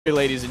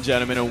Ladies and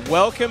gentlemen, and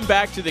welcome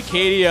back to the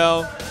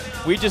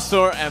KDL. We just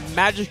saw a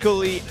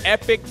magically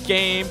epic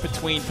game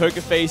between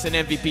POKERFACE and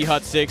MVP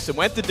Hot6. It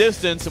went the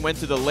distance and went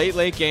to the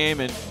late game,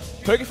 and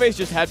POKERFACE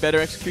just had better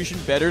execution,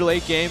 better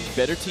late game,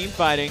 better team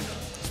fighting,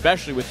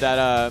 especially with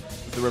that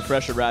the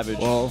Refresher Ravage.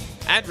 Well,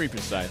 and Reaper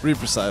Scythe.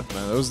 Reaper Scythe,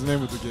 man. That was the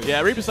name of the game. Yeah,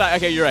 Reaper Scythe.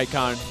 Okay, you're right,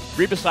 Khan.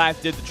 Reaper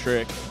Scythe did the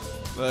trick.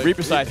 Like,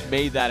 Reaper Scythe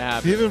made that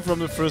happen. Even from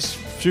the first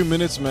few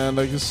minutes, man,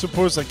 like his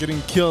support's like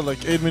getting killed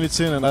like 8 minutes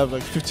in, and I have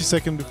like 50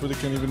 seconds before they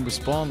can even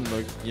respawn.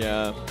 Like,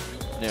 yeah.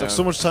 It's like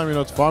so much time you're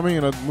not farming,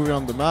 you're not moving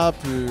on the map,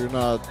 you're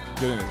not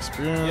getting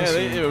experience.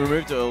 Yeah, they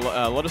removed a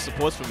lot of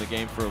supports from the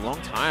game for a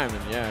long time,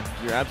 and yeah,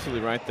 you're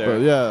absolutely right there.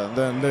 But yeah,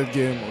 then that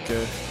game,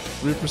 okay,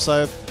 Reaper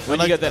Scythe. When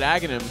you get that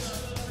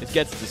Aghanims, it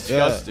gets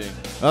disgusting.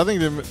 Yeah. I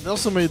think they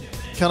also made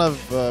kind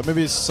of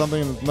maybe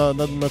something not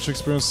much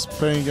experience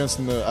playing against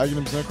in the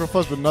Aghanims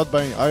Necrophos, but not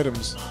buying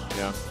items.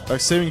 Yeah.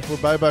 Like saving for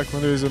buyback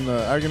when there is an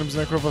Aghanims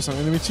Necrophos on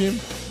enemy team.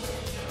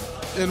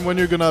 And when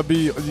you're gonna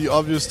be the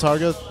obvious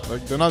target,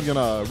 like they're not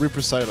gonna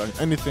Reaper Scythe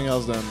like anything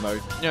else than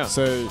like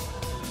say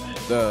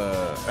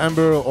the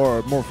Ember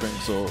or Morphing.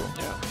 So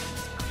yeah.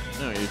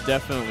 No, you're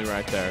definitely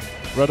right there.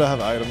 Rather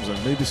have items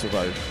and maybe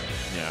survive.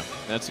 Yeah,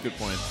 that's a good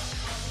point.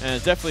 And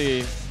it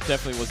definitely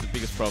was the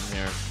biggest problem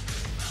here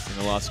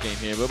in the last game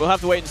here. But we'll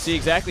have to wait and see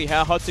exactly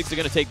how Hot6 are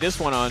going to take this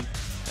one on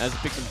as the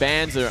picks and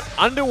bans are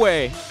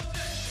underway.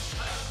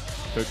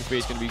 POKERFACE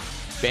is going to be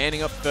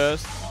banning up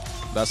first.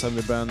 Last time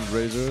they banned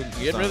Razor.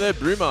 Getting rid of that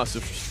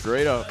Brewmaster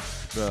straight up.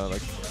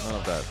 Like none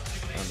of that.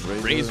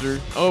 And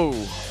Razor. Oh.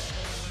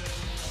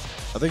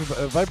 I think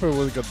Viper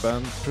would have got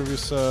banned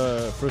previous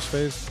first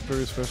phase.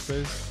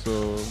 So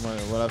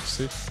we'll have to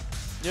see.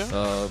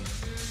 Yeah.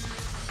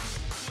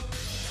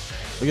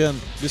 Again,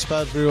 this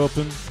patch very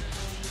open.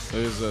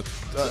 There's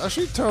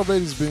actually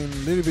Terrorblade is being a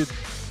little bit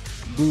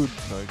booed,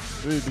 like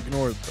really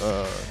ignored.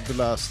 The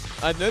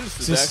last I've noticed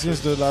this since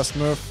the last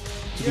nerf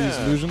to these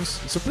illusions.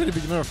 It's a pretty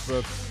big nerf,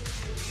 but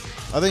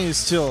I think it's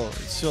still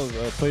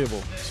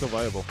playable, still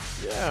viable.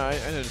 Yeah,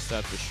 I noticed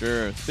that for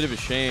sure. It's a bit of a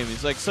shame.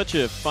 He's like such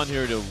a fun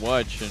hero to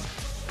watch and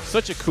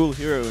such a cool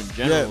hero in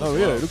general.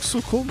 Yeah, it looks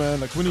so cool, man.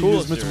 Like when you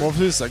use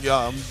Metamorphosis, like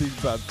I'm a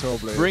big bad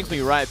Terrorblade. Brings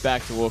me right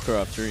back to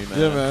Warcraft 3, man.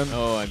 Yeah, man.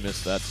 Oh, I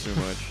missed that so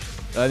much.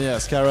 And yeah,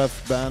 Scarab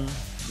ban.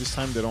 This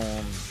time they're not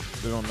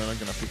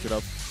gonna pick it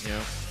up. Yeah.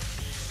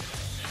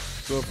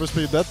 So first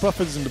pick, that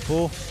Prophet is in the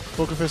pool.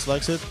 POKERFACE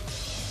likes it.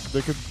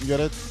 They could get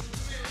it.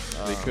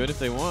 They could if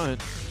they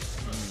want.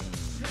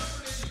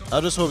 I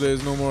just hope there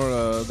is no more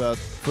that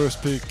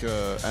first pick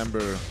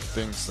Ember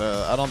things.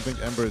 I don't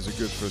think Ember is a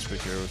good first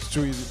pick here. It's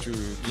too easy to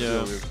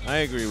deal with. I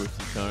agree with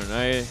you,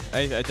 Connor.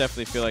 I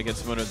definitely feel like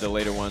it's one of the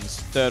later ones,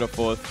 third or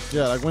fourth.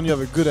 Yeah, like when you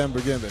have a good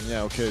Ember game, then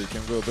yeah, okay, you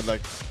can go. But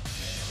like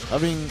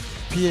having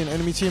PA in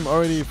enemy team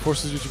already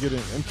forces you to get an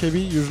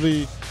MKB.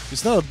 Usually,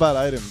 it's not a bad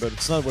item, but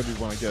it's not what you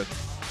want to get.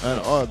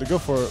 And they go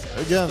for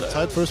again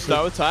tied first pick.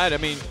 Start with tied. I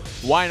mean,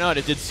 why not?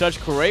 It did such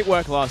great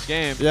work last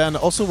game. Yeah, and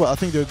also I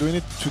think they're doing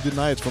it to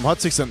deny it from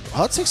Hot6 and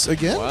Hot6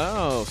 again.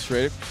 Wow,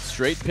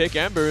 straight pick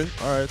Ember.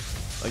 All right,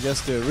 I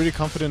guess they're really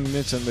confident in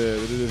it, and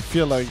they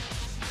feel like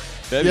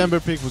the Ember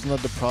pick was not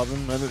the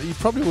problem, and it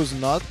probably was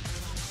not.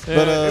 Yeah,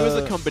 but it was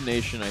a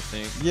combination, I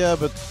think. Yeah,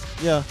 but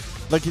yeah,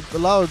 like it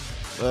allowed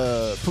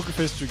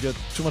POKERFACE to get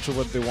too much of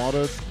what they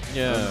wanted.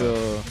 Yeah.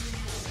 And,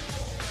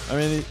 I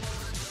mean,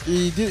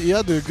 he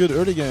had a good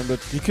early game, but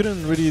he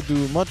couldn't really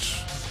do much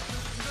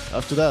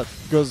after that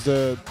because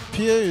the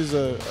PA is,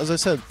 as I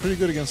said, pretty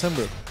good against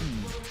Ember.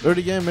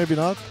 Early game, maybe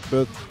not,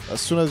 but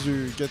as soon as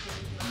you get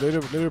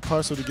later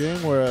parts of the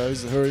game where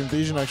her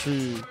invasion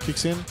actually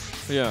kicks in,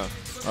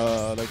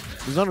 like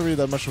there's not really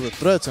that much of a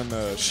threat,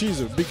 and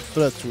she's a big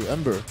threat to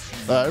Ember.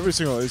 Every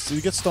single,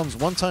 he gets stuns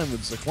one time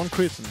with like one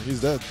crit and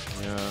he's dead.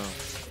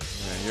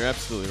 Yeah, you're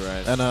absolutely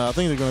right. And I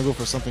think they're gonna go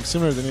for something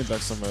similar. They need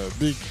like some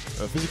big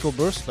physical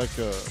burst, like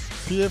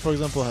PA for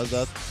example has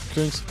that.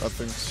 Clinks, I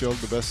think, still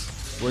the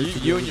best.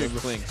 You and your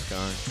Clinks,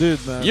 Karen.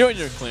 Dude, man. You and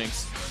your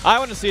Clinks. I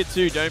want to see it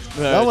too. Don't get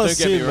me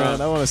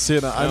wrong. I want to see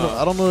it.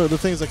 I don't know. The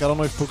thing is, like, I don't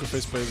know if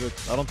POKERFACE plays it.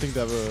 I don't think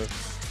they have a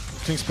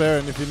Clinks player,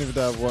 and even if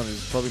they have one,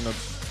 he's probably not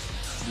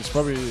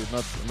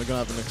gonna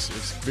have an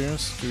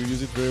experience to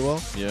use it very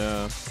well.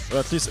 Yeah. Or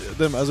at least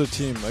them as a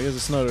team. I guess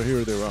it's not a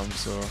hero they run,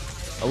 so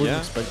I wouldn't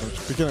expect them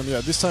to pick him. Yeah,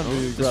 this time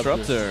we grabbed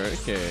Disruptor.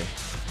 Okay.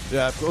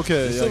 Yeah.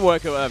 Okay. This will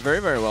work very,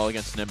 very well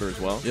against Ember as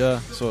well. Yeah.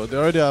 So they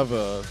already have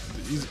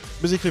he's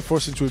basically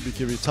forced into a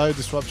BKB. Tie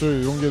Disruptor,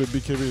 you don't get a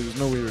BKB, there's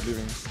no way you're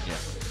living.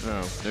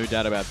 Yeah, no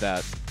doubt about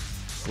that.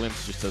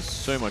 Glimpse just does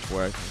so much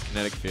work in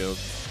kinetic field.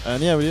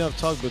 And yeah, we didn't have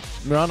to talk, but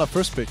Mirana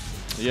first pick.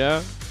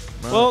 Yeah.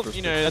 Well,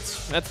 you know,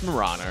 that's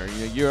Mirana.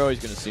 You're always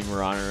going to see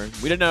Mirana.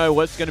 We don't know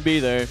what's going to be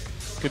there.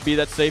 Could be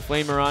that safe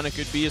lane Mirana,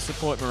 could be a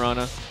support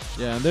Mirana.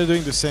 Yeah, and they're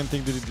doing the same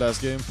thing they did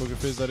last game,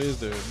 POKERFACE that is.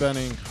 They're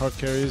banning hard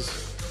carries.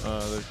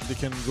 They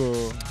can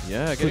go...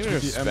 Yeah, getting rid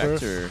of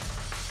Spectre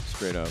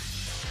straight up.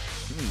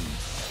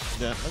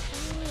 Yeah,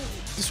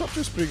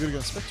 Disruptor is pretty good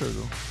against Spectre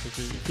though.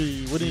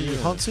 Like when he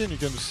hunts in, you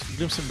can just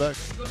glimpse him back.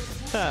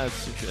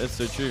 That's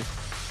so true.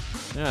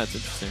 Yeah, it's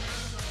interesting.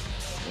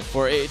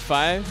 For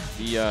 8-5,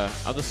 the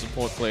other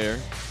support player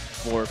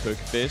for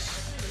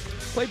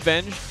POKERFACE, played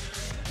Benj.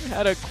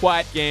 Had a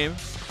quiet game.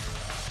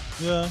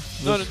 Yeah.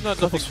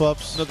 Nothing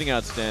swaps. Nothing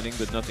outstanding,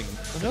 but nothing.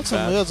 He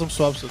had some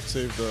swaps that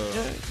saved.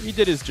 Yeah, he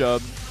did his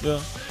job.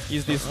 Yeah.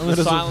 He's the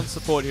silent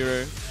support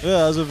hero.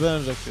 Yeah, as a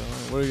Benj, like,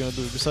 what are you gonna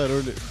do? Beside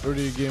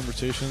early game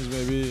rotations,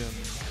 maybe, and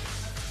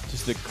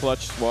just the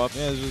clutch swap.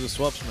 Yeah, it's just the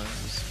swaps, man.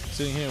 Just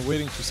sitting here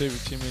waiting to save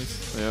your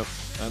teammates. Yep.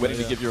 And waiting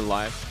to give your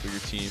life for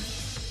your team.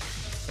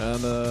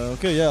 And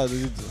okay, yeah, they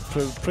did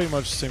pretty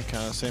much same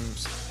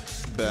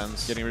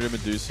bands. Getting rid of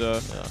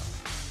Medusa. Yeah.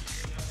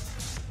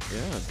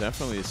 Yeah,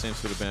 definitely the same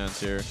sort of bands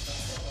here.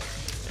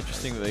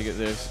 Interesting that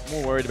they're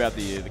more worried about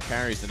the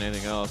carries than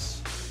anything else.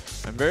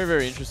 I'm very,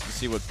 very interested to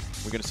see what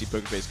we're going to see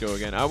POKERFACE go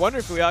again. I wonder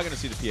if we are going to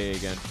see the PA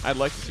again. I'd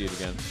like to see it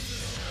again.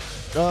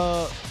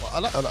 I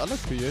like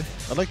PA.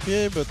 I like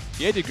PA, but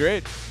PA did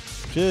great.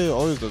 PA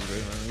always does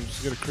great, man. You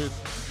just get a crit.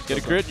 Get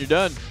a crit and you're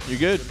done. You're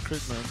good. Get a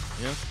crit, man.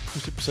 Yeah.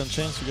 50%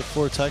 chance you get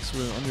 4 attacks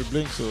on your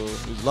blink, so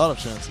there's a lot of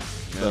chances.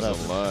 Yeah,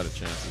 there's a lot of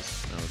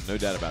chances. No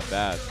doubt about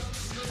that.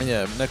 And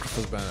yeah,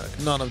 Necrophos back.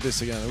 None of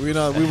this again. We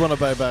want to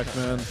buy back,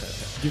 man.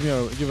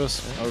 Give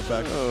us our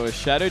back. Oh,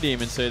 Shadow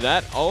Demon. So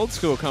that old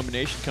school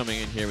combination coming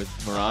in here with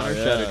Mirana,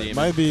 yeah, Shadow Demon.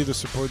 Might be the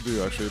support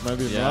duo actually. It might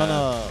be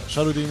Mirana,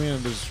 Shadow Demon,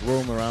 and just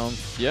roam around.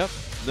 Yep.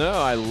 No,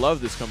 I love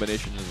this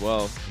combination as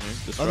well.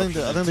 I think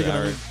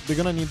they're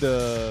gonna need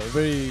the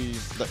very.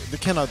 They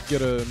cannot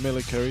get a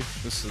melee carry.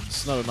 This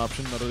is not an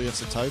option, not against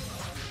the type.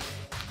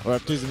 Or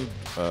at least they need.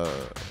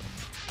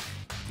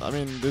 I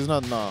mean, there's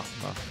not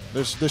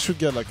they should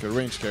get like a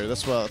range carry.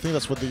 That's why I think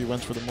that's what they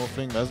went for the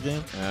Morphling last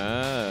game.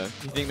 Ah,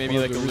 you think maybe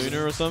like a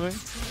Luna or something?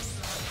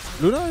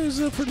 Luna is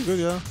pretty good,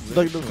 yeah.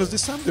 Like because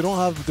this time they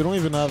don't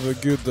even have a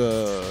good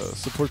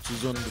support to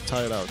zone the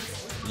tide out.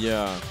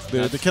 Yeah,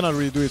 they cannot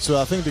really do it. So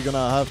I think they're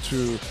gonna have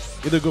to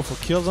either go for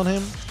kills on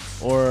him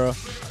or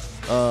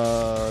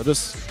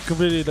just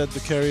completely let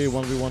the carry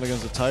 1v1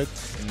 against the tide.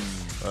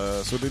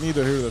 So they need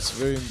a hero that's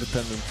very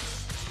independent.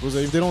 Because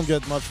if they don't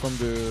get much from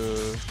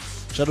the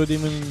Shadow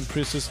Demon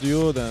Priestess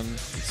duo, then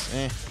it's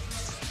eh.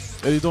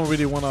 And you don't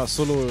really want to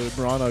solo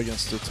Mirana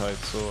against the tide,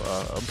 so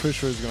I'm pretty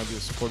sure it's going to be a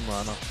support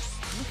Mirana.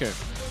 Okay.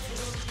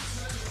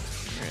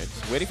 Alright,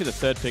 just waiting for the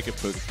third pick of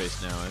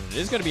POKERFACE now, and it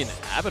is going to be an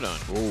Abaddon.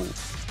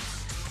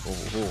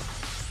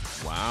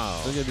 Wow.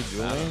 Is it going to be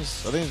dual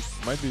lanes? I think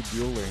it might be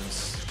dual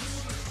lanes.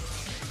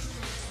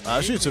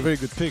 Actually, it's a very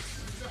good pick.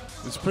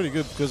 It's pretty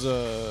good because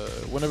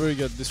whenever you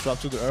get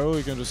disrupted the arrow,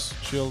 you can just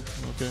shield.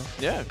 Okay.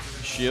 Yeah.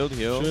 Shield,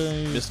 heal,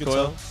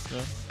 miscoil.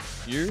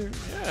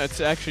 Yeah. It's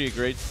actually a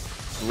great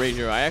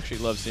hero. I actually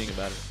love seeing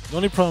about it. The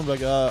only problem,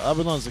 like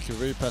Abaddon is like a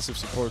very passive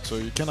support, so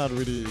you cannot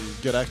really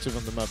get active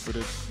on the map with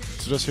it.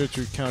 It's just here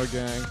to counter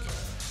gank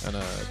and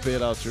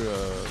bait out your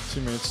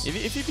teammates.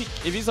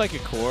 If he's like a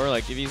core,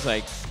 like if he's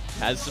like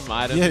has some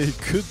items. Yeah, he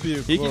could be a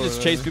core. He can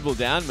just chase people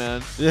down,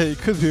 man. Yeah, he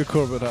could be a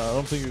core, but I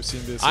don't think you've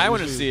seen this. I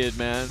want to see it,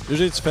 man.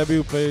 Usually it's Fabi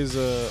who plays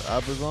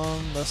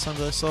Abaddon. Last time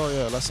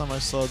I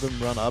saw them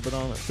run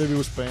Abaddon. Fabi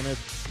was playing it.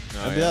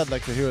 And they had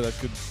like a hero that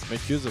could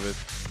make use of it.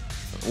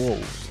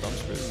 Whoa, Storm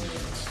Spirit.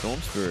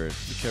 Storm Spirit.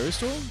 The carry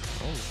Storm?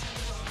 Oh.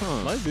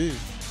 Huh.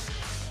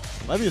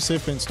 Might be a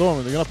safe lane Storm,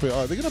 and they're gonna play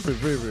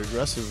very, very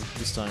aggressive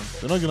this time.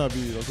 They're not gonna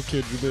be like,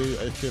 okay, Jubei,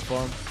 AFK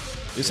farm.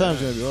 This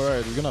time's gonna be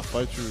alright, we're gonna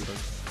fight through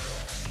like.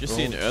 Just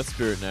see an Earth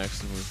Spirit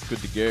next and we're good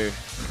to go.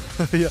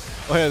 Yeah.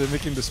 Oh yeah, they're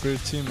making the Spirit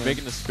team. They're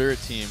making the Spirit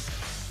team.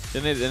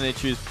 Then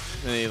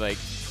they like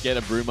get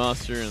a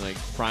Brewmaster and like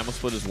Primal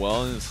Split as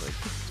well, and it's like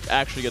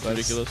actually gets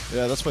ridiculous.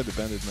 Yeah, that's why they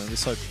banned it, man. This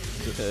side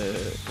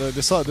coming.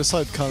 They saw this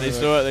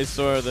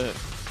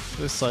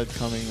side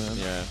coming, man.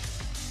 Yeah.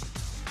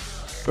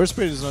 Earth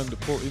Spirit is not in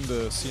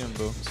the CM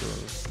though, so.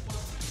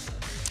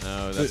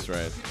 Oh, that's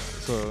right.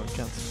 So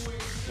can't.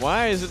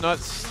 Why is it not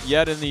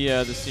yet in the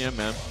CM,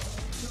 man?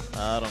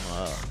 I don't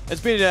know.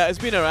 It's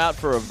been out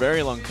for a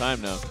very long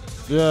time now.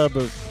 Yeah,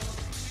 but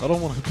I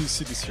don't want to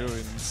see this hero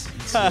in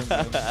CM.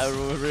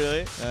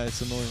 Really? Yeah,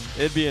 it's annoying.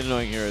 It'd be an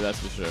annoying hero, that's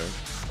for sure.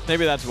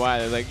 Maybe that's why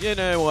they're like, you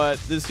know what,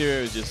 this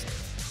hero is just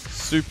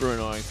super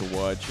annoying to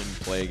watch and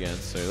play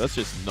against, so let's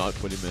just not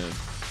put him in.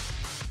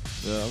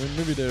 Yeah, I mean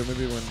maybe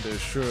when they're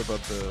sure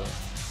about the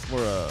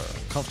more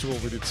comfortable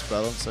with its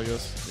balance, I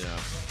guess. Yeah.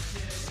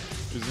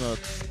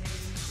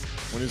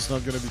 When it's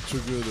not gonna be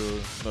too good or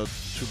not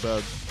too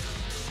bad.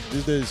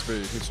 These days it's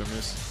very hit or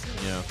miss.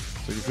 Yeah.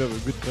 So if you have a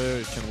good player,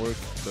 it can work,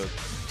 but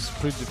it's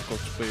pretty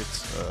difficult to play it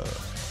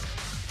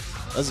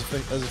as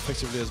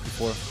effectively as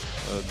before.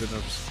 The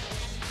nerfs.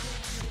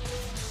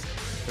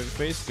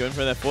 POKERFACE going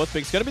for that fourth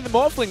pick. It's going to be the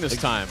Morphling this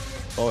time.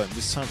 Oh, and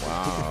this time for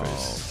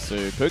POKERFACE. So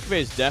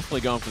POKERFACE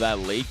definitely going for that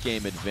late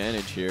game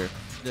advantage here.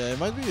 Yeah, it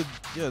might be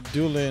a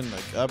dual lane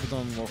like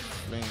Abaddon,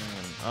 Morphling,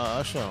 and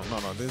actually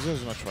no, they're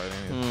just gonna try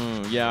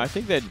it. Yeah, I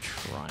think they're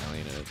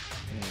trialing it.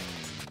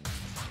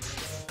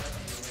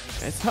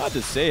 It's hard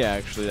to say,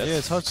 actually. Yeah,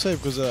 it's hard to say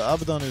because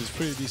Abaddon is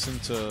pretty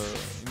decent in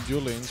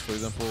dual lanes, for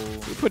example.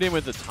 We put him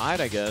with the Tide,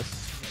 I guess.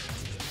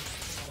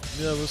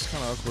 Yeah, it was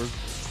kind of awkward.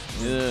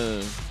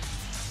 Yeah.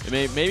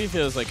 Maybe if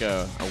it was like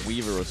a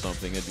Weaver or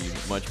something, it'd be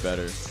much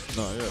better.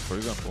 No, yeah, for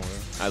example.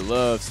 Yeah. I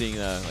love seeing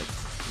that, like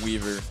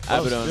Weaver,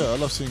 Abaddon. Yeah, I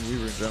love seeing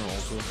Weaver in general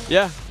also.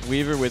 Yeah,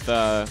 Weaver with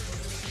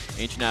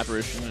Ancient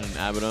Apparition and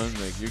Abaddon,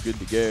 like you're good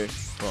to go.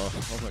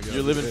 Oh my god.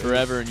 You're living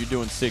forever and you're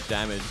doing sick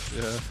damage.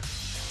 Yeah.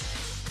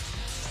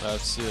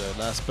 That's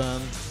last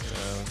ban.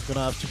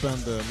 Gonna have to ban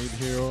the mid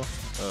hero.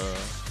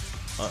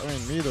 I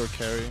mean mid or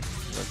carry.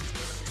 Like,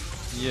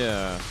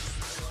 yeah.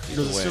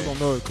 because I still don't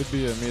know. It could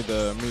be a mid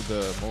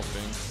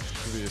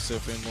morphing. Could be a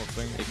safe lane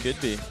morphing. It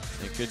could be.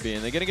 It could be.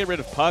 And they're gonna get rid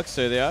of Puck,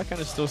 so they are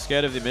kind of still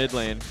scared of the mid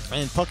lane. I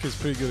mean Puck is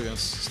pretty good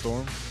against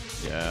Storm.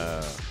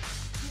 Yeah.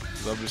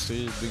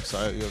 Obviously, you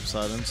have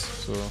silence.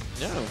 So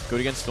yeah.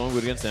 Good against Storm.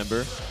 Good against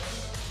Ember.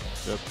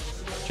 Yep.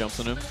 Jumps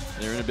on him.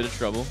 They're in a bit of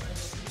trouble.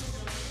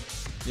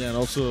 Yeah, and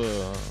also.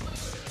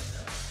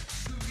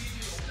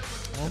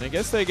 And I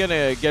guess they're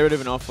gonna get rid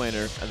of an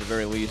offlaner at the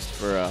very least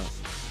for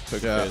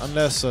PokerFace. Yeah,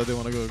 unless they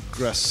want to go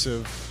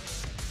aggressive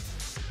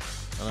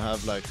and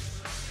have like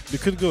they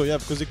could go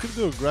because they could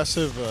go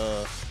aggressive.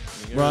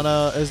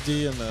 Rana,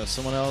 SD, and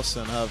someone else,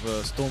 and have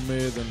Storm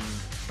mid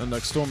and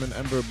like Storm and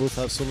Ember both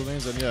have solo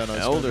lanes, and yeah, no,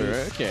 it's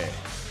Elder, okay.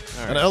 All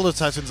right. And Elder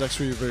Titan is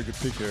actually a very good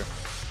pick here.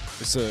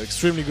 It's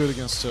extremely good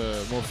against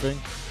morphing.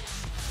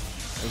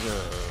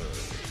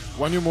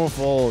 When you morph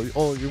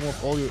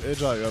all your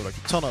edge eye, you have like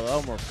a ton of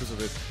armor because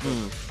of it.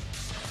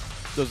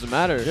 Doesn't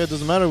matter. Yeah, it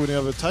doesn't matter when you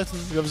have a Titan.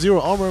 You have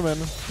 0 armor, man.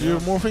 You're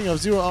morphing, you have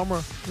 0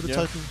 armor with a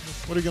Titan.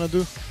 What are you gonna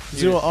do?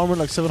 0 armor,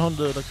 like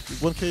 700, like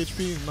 1k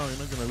HP? No, you're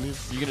not gonna leave.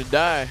 You're gonna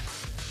die.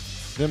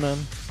 Yeah, man.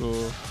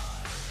 So,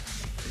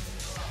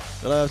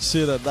 I have to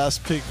say that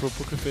last pick for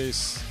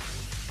POKERFACE.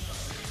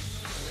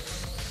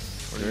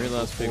 Very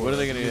last pick. What are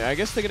they gonna do? I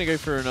guess they're gonna go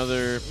for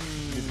another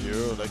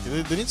hero. Like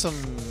they need some.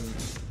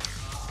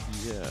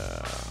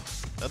 Yeah.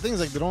 I think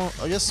it's like they don't.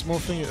 I guess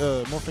morphing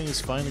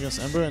is fine against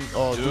Ember and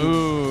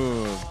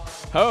Doom.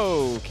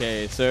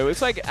 Okay, so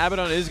it's like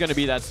Abaddon is gonna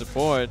be that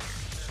support.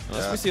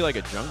 Unless we see like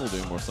a jungle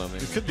Doom or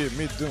something. It could be a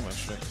mid Doom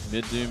actually.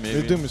 Mid Doom maybe.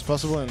 Mid Doom is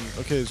possible, and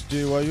okay, it's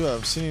JYU.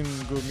 I've seen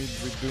him go mid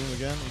with Doom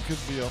again. It could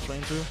be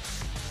offlane too.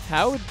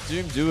 How would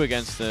Doom do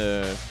against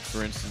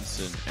for instance,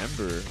 an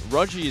Ember?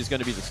 Rogi is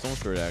gonna be the Storm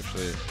Spirit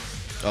actually.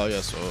 Oh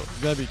yeah, so it's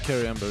gonna be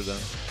carry Ember then.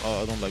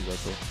 Oh, I don't like that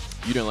though.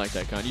 You don't like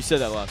that kind. You said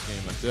that last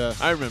game. Yeah.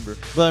 I remember.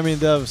 But I mean,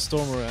 they have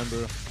Storm or Ember.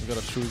 You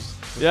gotta choose.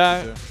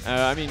 Yeah.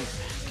 I mean,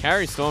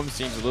 carry Storm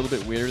seems a little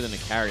bit weirder than a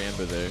carry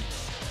Ember though.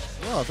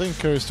 No, I think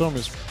carry Storm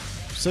is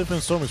safe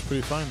and Storm is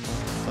pretty fine.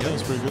 I think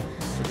it's pretty good.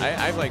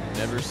 I've like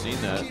never seen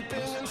that.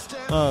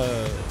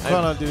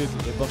 Kana did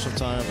it a bunch of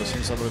times. I've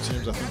seen some of the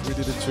teams. I think we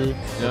did it too.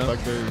 Yeah.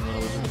 Back there when I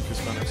was in the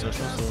Hispanic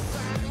session. So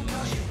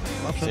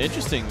it's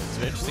interesting. It's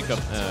an interesting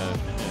kind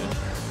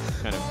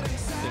of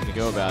thing to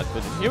go about.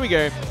 But here we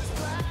go.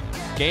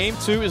 Game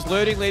 2 is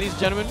loading, ladies and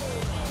gentlemen.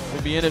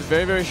 We'll be in it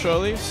very, very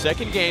shortly.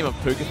 Second game of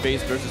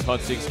POKERFACE versus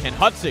Hot6. Can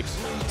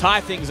Hot6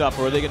 tie things up,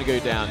 or are they going to go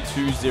down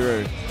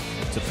 2-0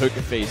 to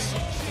POKERFACE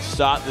to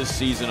start this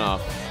season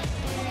off?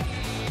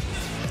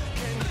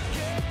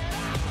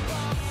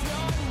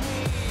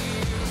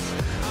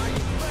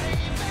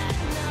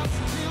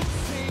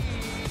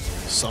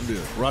 Zombie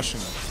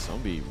rushing.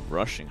 Zombie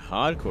rushing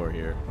hardcore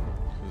here.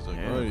 He's like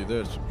already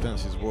there to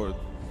dance his board.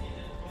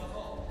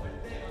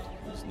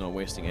 He's not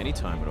wasting any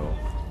time at all.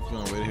 He's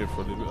gonna wait here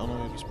for a little bit. Oh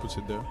no, he just puts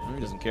it there. He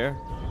doesn't care.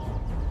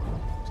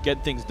 He's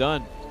getting things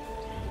done.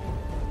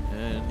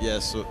 And yeah,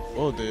 so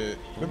they're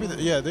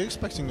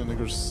expecting an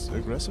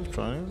aggressive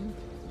try.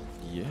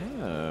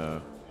 Yeah.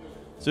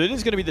 So it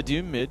is going to be the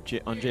Doom mid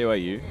on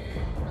JYU.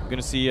 We're going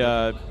to see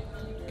kind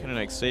of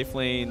like safe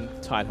lane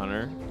Tide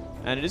Hunter,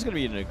 and it is going to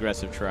be an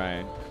aggressive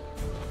try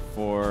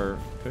for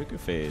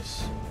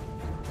POKERFACE.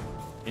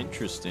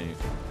 Interesting.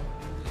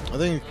 I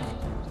think.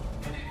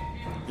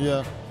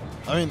 Yeah,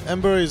 I mean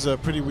Ember is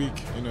pretty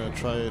weak in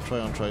try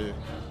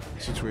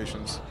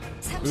situations.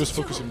 We just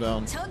focus him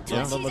down.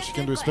 Yeah, not much he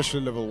can do,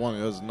 especially level 1.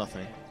 He has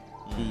nothing.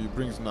 He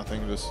brings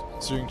nothing. Just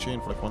searing chain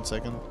for like 1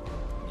 second.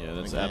 Yeah,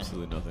 that's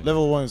absolutely nothing.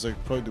 Level 1 is like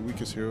probably the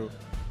weakest hero.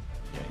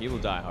 Yeah, he will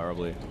die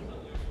horribly,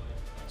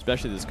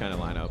 especially this kind of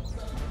lineup.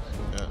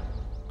 Yeah.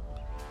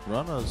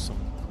 Rana has some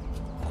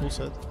cool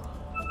set.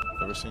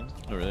 Ever seen?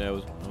 Oh really? I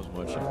was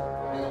watching.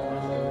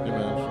 Yeah,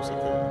 man, it's just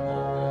like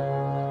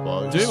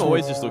Doom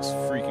always just looks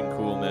freaking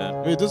cool,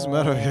 man. It doesn't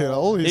matter. Yeah,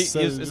 all he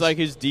says. It's like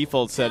his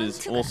default set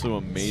is also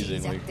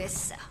amazing. Like,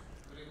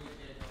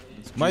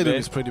 my Doom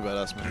is pretty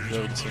badass, man.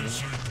 You haven't seen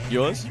it.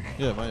 Yours?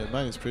 Yeah,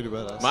 mine is pretty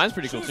badass. Mine's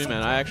pretty cool too,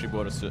 man. I actually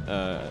bought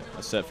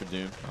a set for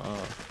Doom.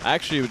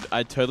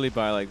 I'd totally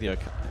buy like the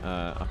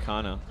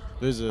Arcana.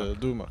 There's a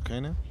Doom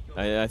Arcana?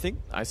 I think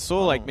I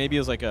saw like maybe it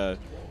was like a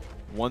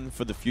one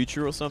for the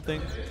future or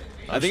something.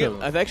 I think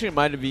it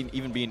might have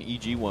even be an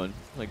EG one,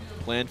 like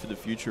planned for the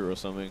future or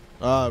something.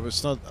 But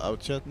it's not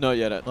out yet? No,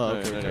 yet.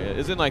 Okay.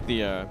 It's in like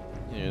the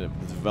the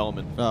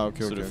development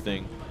sort of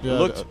thing. Yeah, it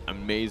looked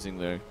amazing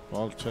there.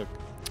 I'll check.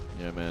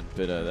 Yeah, man.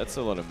 But that's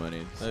a lot of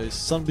money.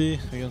 Sunby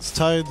against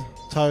Tide.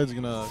 Tide's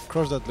gonna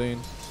crush that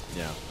lane.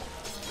 Yeah.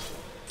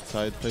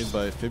 Tide played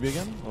by Phoebe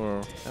again,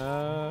 or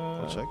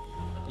I'll check.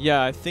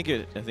 Yeah, I think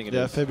it is.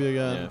 Yeah, Fabi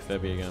again. Yeah,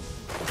 Fabi again.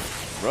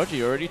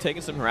 Rogi already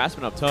taking some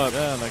harassment up top.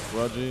 Yeah, like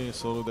Rogi,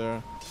 solo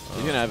there.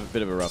 He's going to have a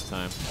bit of a rough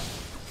time.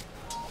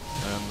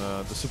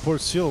 And the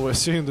support seal, we're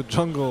seeing the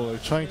jungle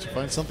like, trying to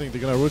find something.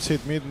 They're going to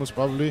rotate mid most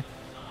probably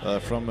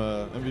from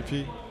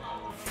MVP. Yeah,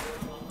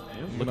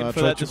 looking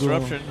for that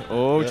disruption.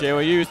 Oh, yeah.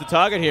 JYU is the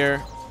target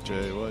here.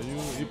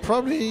 JYU, he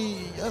probably,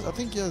 I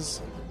think he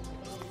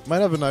might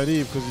have an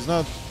idea because he's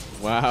not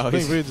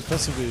playing very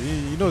defensively.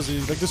 He knows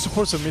like the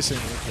supports are missing.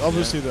 Like,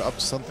 obviously they're up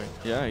to something.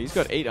 Yeah, he's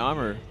got 8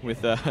 armor with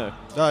he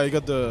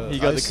got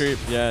the creep.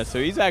 Yeah, so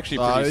he's actually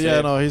pretty safe.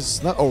 Yeah, no,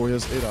 he's not. Oh, he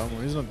has 8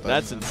 armor. He's not dying.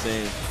 That's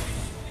insane.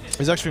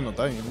 He's actually not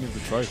dying. He didn't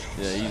even try.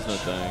 Yeah, he's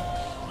not dying.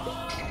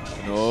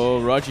 No,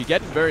 Rogi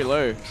getting very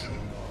low.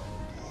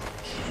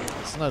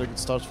 It's not a good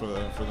start for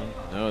them.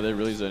 No, they're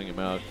really zoning him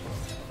out.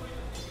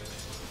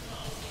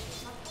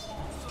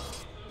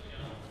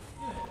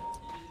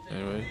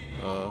 Anyway,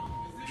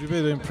 Juve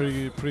doing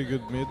pretty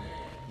good mid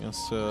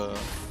against I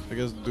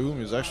guess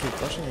Doom is actually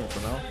crushing him for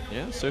now.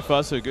 Yeah, so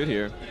far so good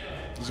here.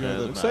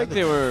 Looks like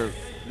they were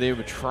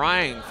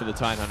trying for the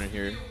Tide Hunter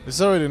here. It's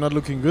already not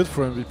looking good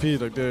for MVP.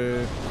 Like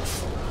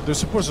their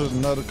supports are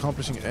not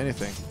accomplishing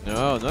anything.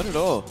 No, not at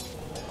all.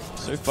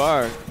 So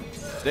far,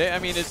 I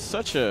mean, it's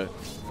such a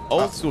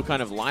old school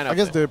kind of lineup. I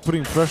guess they're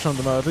putting pressure on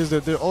them. At least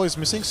they're always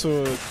missing,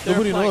 so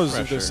nobody knows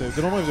if they're safe.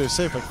 They don't know if they're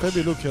safe. Like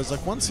Fabi, look, he has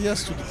like 1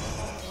 CS to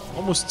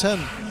almost 10.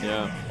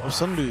 Yeah. Or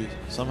somebody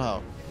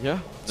somehow. Yeah.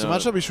 So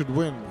matchup he should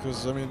win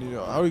because I mean,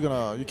 how are you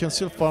gonna? You can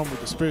still farm with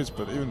the spirits,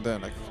 but even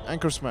then, like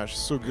Anchor Smash is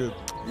so good.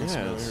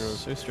 Yeah, it's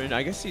so strange.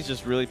 I guess he's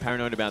just really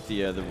paranoid about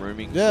the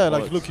roaming. Yeah,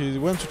 like look, he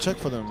went to check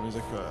for them. He's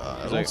like,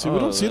 we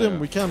don't see them.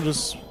 We can't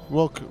just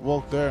walk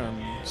there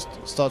and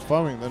start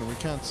farming. Then we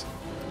can't.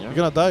 Yeah. You're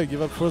gonna die.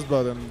 Give up first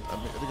blood, and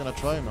they're gonna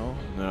try. No.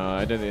 No,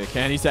 I don't think they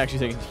can. He's actually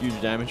taking huge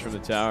damage from the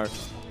tower.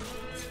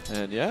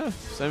 And yeah,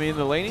 so I mean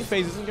the laning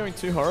phase isn't going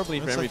too horribly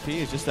for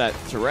MVP. It's just that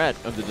threat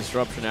of the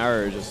disruption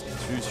arrow is just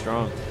too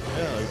strong.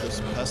 Yeah, like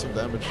just passive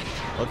damage.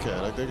 Okay,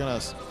 like they're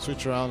gonna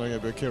switch around. They're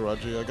gonna be okay,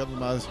 Roger. I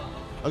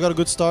got a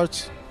good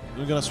start.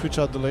 You're gonna switch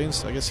out the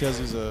lanes. I guess he has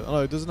his. Oh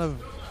no, he doesn't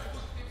have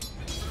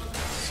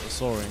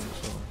soaring.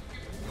 So.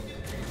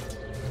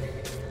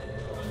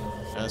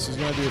 Yeah, so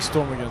he's gonna do a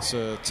storm against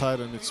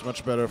Tide, and it's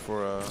much better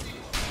for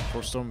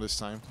Storm this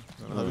time.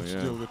 Having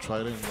to deal with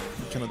Trident,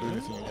 you cannot do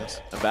anything, I guess.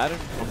 Abaddon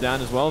from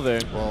down as well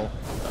there. Well,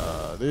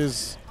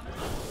 there's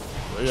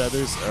arrow.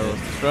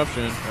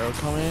 Disruption. Arrow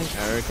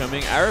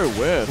coming. Arrow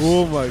whiff.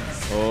 Oh my.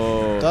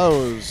 Oh. That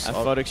was.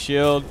 Athletic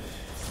shield.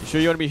 You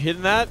sure you want to be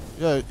hitting that?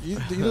 Yeah, he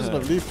doesn't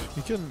have leap.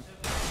 He can.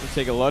 He'll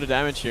take a lot of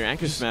damage here.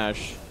 Anchor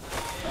smash.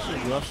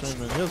 Rush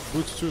him, and he has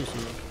boots too, so.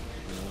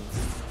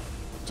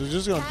 So he's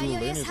just gonna dual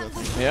lane it, I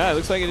think. Yeah, it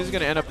looks like it is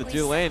gonna end up the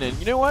dual lane, and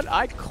you know what?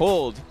 I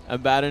called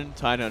Abaddon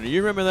Tide Hunter.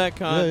 You remember that,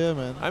 Con? Yeah,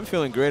 man. I'm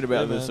feeling great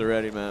about this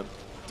already, man.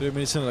 3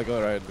 minutes in, like,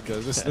 alright,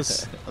 because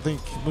this I think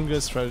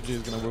Moongrade's strategy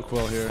is gonna work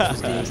well here.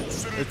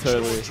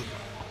 Totally,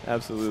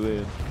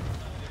 absolutely.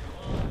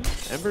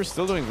 Ember's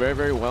still doing very,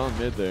 very well in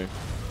mid there.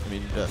 I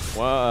mean,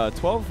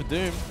 12 for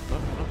Doom,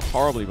 not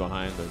horribly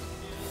behind, but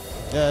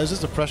yeah, it's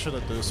just the pressure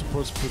that the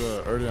supports put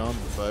early on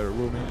by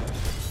roaming.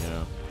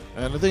 Yeah.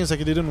 And the thing is, like,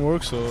 it didn't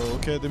work, so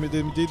okay, they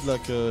did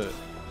like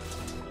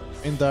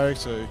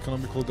indirect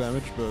economical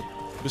damage, but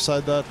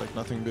beside that, like,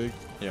 nothing big.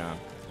 Yeah.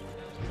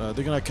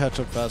 They're gonna catch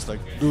up fast, like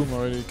Doom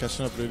already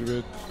catching up a little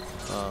bit.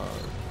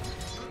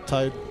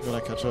 Tide gonna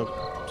catch up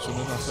soon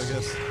enough, I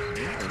guess.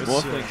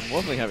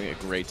 Morphling having a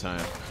great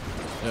time.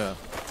 Yeah.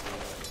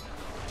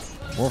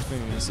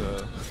 Morphling is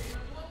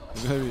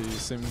gonna be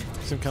same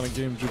kind of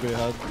game Jube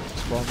had,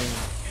 spawning.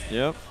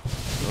 Yep.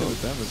 Look at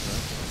the damage,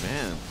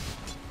 man.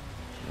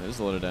 There's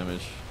a lot of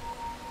damage.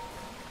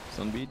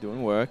 Sunbeat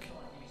doing work.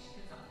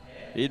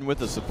 Even with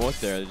the support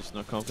there, they're just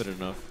not confident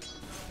enough.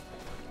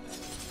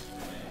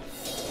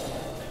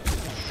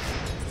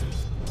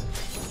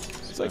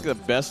 It's like the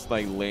best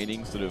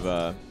laning sort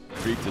of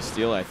creep to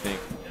steal, I think.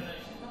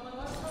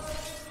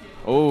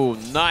 Oh,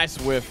 nice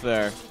whiff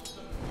there.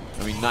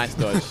 I mean, nice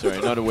dodge,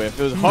 sorry, not a whiff.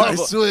 It was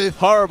horrible, nice whiff.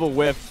 Horrible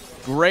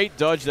whiff. Great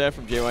dodge there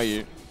from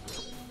JYU.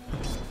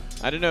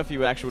 I don't know if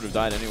he actually would have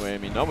died anyway. I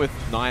mean, not with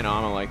 9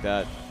 armor like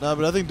that. Nah,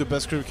 but I think the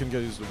best creep you can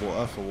get is the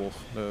Alpha Wolf.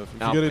 If you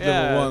get it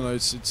level 1,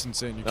 it's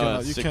insane. You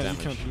can't lose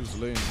the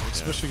lane,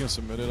 especially against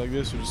a meta like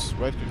this. You just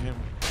right click him.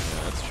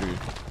 Yeah, that's true.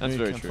 That's very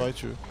true. He can't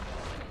fight you.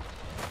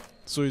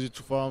 So easy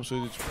to farm, so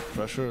easy to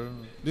pressure.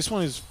 This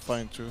one is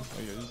fine too.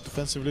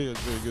 Defensively,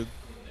 it's very good.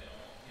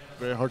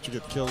 Very hard to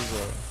get kills.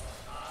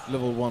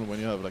 Level 1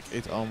 when you have like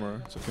 8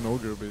 armor. It's like an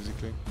ogre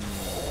basically.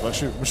 Well,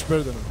 actually, much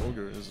better than an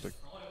ogre. It's like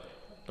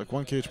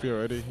 1k HP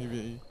already.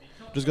 He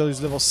just got his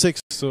level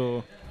 6,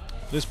 so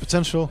there's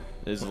potential.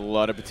 There's a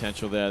lot of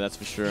potential there, that's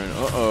for sure. And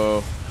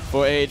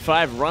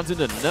 485 runs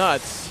into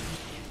nuts.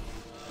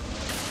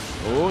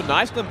 Oh,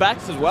 nice climb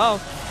backs as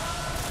well.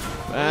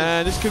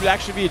 And this could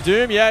actually be a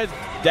Doom. Yeah,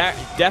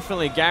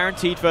 definitely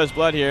guaranteed first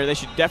blood here. They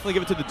should definitely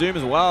give it to the Doom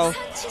as well.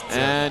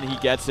 And he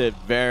gets it.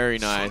 Very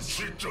nice.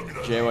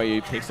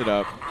 JYU picks it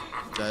up.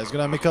 Yeah, he's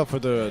gonna make up for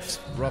the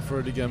rough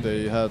early game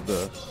they had.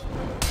 Oh,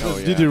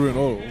 yeah. DD Rune.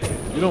 Oh,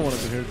 you don't want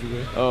to be here,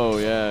 Jube. Oh,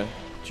 yeah.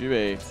 Jube,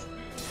 a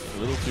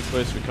little too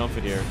close for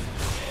comfort here.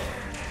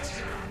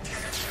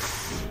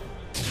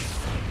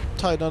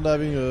 Tide not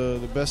having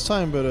the best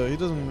time, but he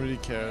doesn't really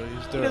care.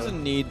 He's there. He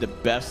doesn't need the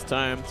best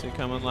time to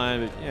come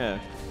online, but yeah.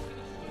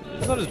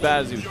 It's not as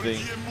bad as you would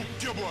think.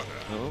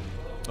 Oh.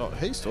 Oh,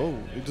 haste. Oh,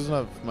 he doesn't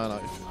have mana.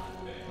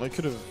 I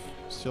could have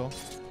still.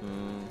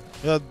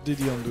 Yeah,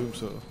 DD on Doom,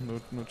 so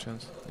no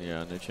chance.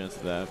 Yeah, no chance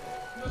of that.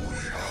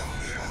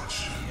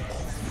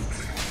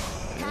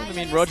 I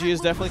mean, Rogi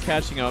is definitely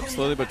catching up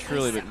slowly but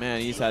truly, but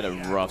man, he's had a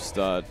rough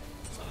start.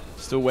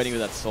 Still waiting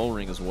with that Soul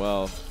Ring as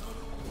well.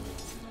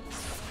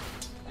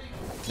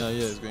 Yeah,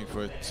 he's going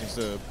for it. Since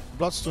the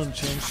Bloodstone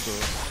changed, so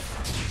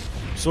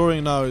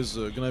Soaring now is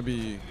gonna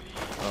be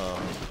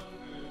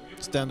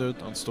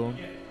standard on Storm.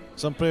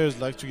 Some players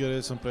like to get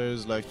it, some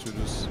players like to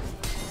just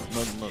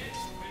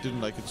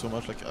didn't like it so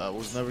much. Like I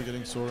was never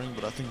getting Soaring,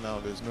 but I think now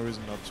there's no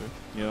reason not to.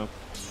 Yeah.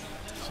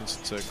 Since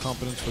it's a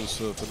competence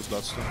for the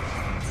Bloodstone.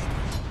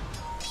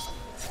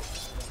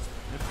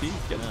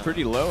 Getting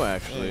pretty low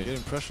actually. Yeah,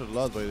 getting pressured a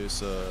lot by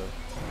this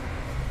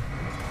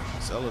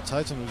Elder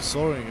Titan with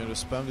Soaring and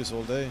just spam this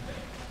all day.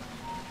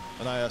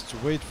 And I have to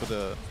wait for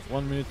the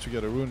 1 minute to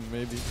get a rune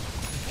maybe.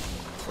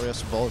 Or he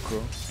has to ball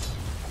crow.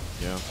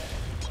 Yeah.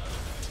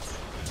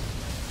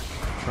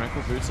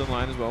 Tranquil Boots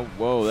online as well.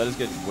 Whoa, that is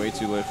getting way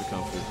too low for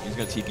comfort. He's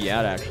going to TP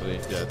out actually.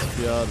 Yeah,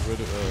 TP out,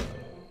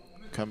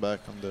 come back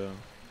on the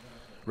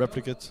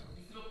replicate.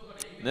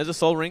 And there's a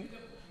Soul Ring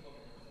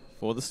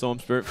for the Storm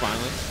Spirit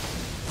finally.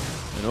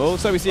 And oh,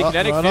 looks like we see a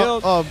kinetic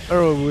field. Oh,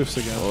 arrow whiffs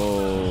again.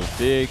 Oh,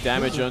 big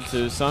damage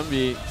onto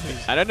Sunby.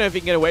 I don't know if he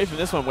can get away from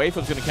this one.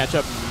 Wayford's going to catch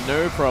up,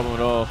 no problem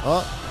at all.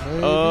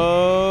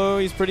 Oh,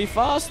 he's pretty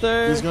fast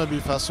though. He's going to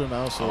be faster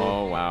now, so.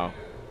 Oh, wow.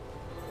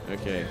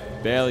 Okay,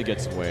 barely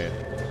gets away.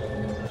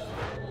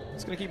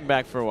 It's going to keep him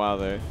back for a while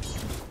though.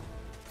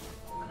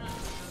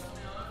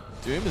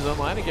 Doom is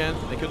online again.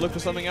 They could look for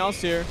something else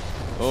here.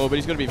 Oh, but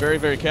he's going to be very,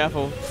 very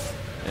careful.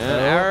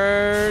 And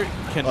arrow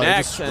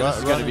connects, and this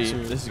is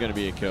going to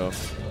be a kill.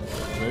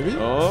 Maybe?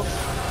 Oh,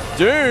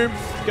 Doom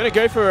going to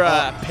go for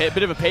a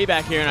bit of a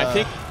payback here, and I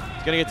think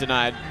he's going to get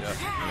denied. Yeah.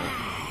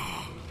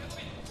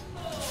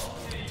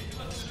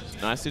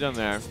 Nicely done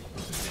there.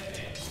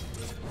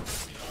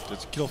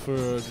 That's a kill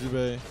for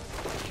Jube.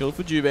 Kill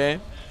for Jube.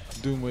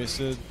 Doom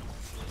wasted.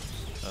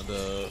 And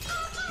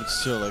it's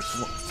still like...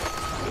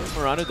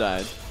 Murano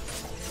died.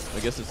 I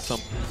guess it's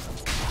something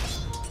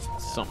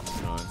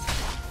on.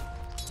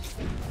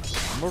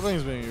 Morphling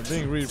is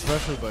being really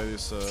pressured by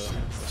this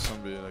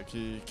Sunby. Like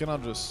he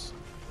cannot just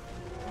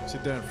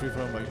sit there and free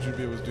from like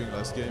Jube was doing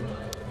last game.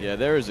 Yeah,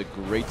 there is a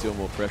great deal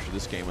more pressure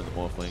this game on the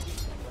Morphling.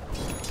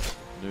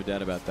 No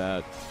doubt about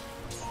that.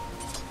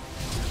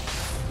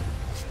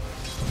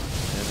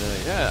 And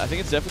yeah, I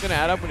think it's definitely going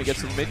to add up when it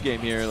gets to the mid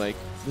game here. Like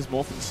this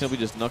Morphling is simply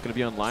just not going to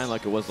be online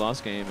like it was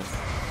last game. And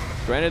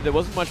granted, there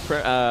wasn't much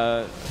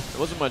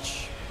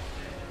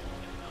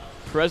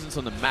presence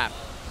on the map.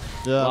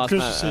 Yeah,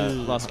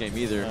 last game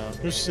either. I'm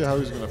curious to see how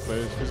he's going to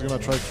play. If he's going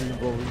to try to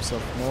involve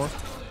himself more,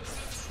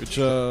 which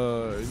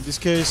in this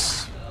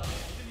case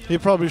he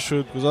probably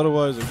should, because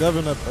otherwise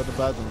Gavin at the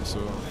bottom. So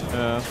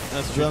yeah,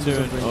 that's true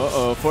too.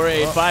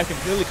 485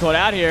 completely caught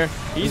out here.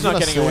 He's not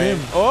getting away.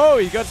 Oh,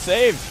 he got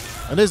saved.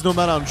 And there's no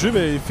mana on Jube.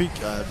 If he,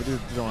 but they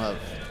don't have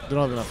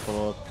enough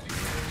follow up.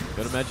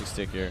 Got a magic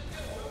stick here.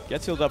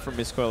 Gets healed up from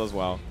Miscoil as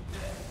well.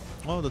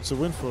 Oh, that's a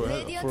win for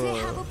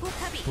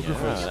POKERFACE.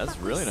 Yeah, that's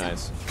really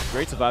nice.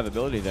 Great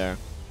survivability there.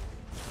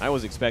 I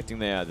was expecting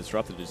the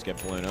Disruptor to just get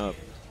blown up.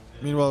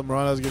 Meanwhile,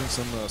 Mirana's getting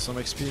some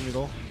XP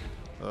middle,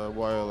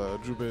 while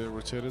Jube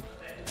rotated.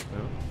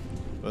 Yeah.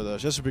 But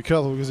just to be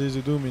careful because he's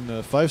a Doom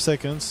in 5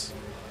 seconds.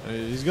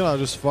 He's gonna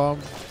just farm.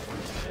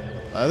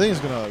 I think he's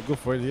gonna go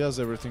for it. He has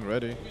everything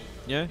ready.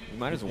 Yeah, he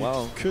might as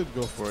well. He could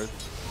go for it.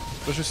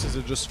 Especially since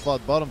it just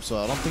fought bottom, so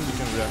I don't think he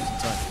can react in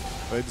time.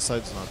 But he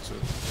decides not to.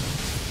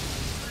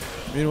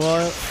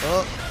 Meanwhile,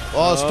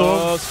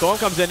 Storm. Storm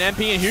comes in.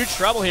 MP in huge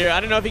trouble here.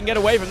 I don't know if he can get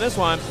away from this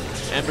one.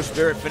 Ember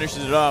Spirit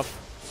finishes it off.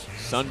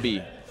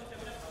 Sunby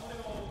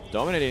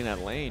dominating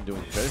that lane,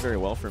 doing very, very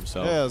well for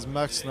himself. Yeah, has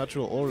max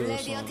natural order,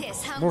 so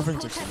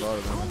Morphing takes a lot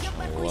of damage.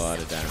 A lot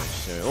of damage.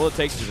 So all it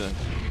takes is a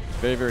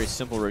very, very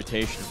simple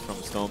rotation from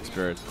Storm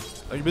Spirit.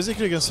 Like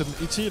basically against an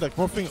ET, like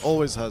Morphing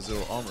always has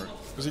 0 armor.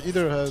 Because he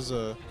either has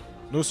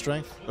no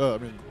strength,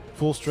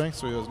 full strength,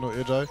 so he has no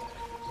Agi,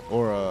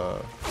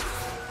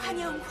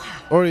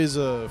 or he's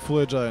full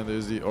Agi and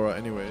there's the aura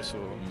anyway, so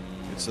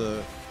it's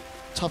a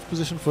tough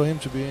position for him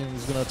to be in.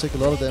 He's gonna take a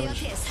lot of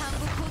damage.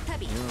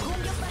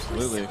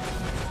 Absolutely.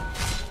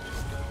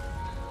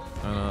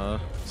 And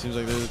seems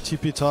like there's a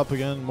TP top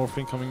again,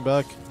 Morphing coming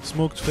back.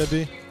 Smoked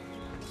Febby.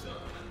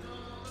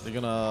 They're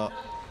gonna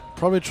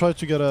probably try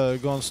to get a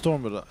go on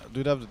Storm, but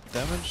do they have the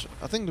damage?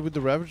 I think with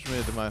the Ravage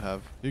they might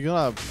have. We're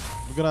gonna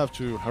have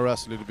to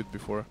harass a little bit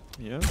before.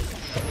 Yeah.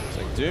 It's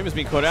like Doom has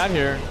been caught out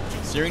here.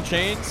 Searing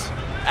Chains.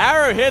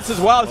 Arrow hits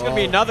as well. It's going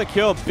to be another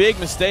kill. Big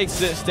mistake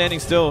standing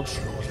still.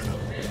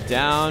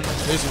 down.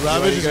 There's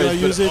Ravage, he's gonna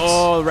use it.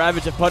 Oh,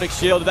 Ravage and Punic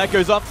Shield, that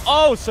goes off.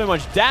 Oh, so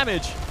much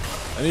damage.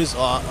 And his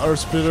our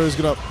splitter is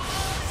gonna.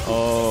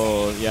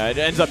 Oh, yeah, it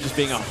ends up just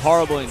being a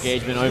horrible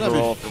engagement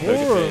overall for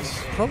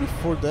POKERFACE. Probably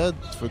 4 dead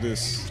for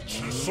this.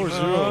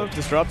 4-0.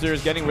 Disruptor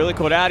is getting really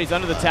caught out. He's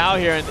under the tower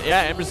here, and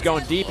yeah, Ember's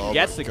going deep and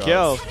gets the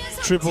kill.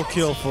 Triple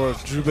kill for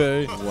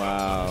Jube.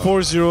 Wow.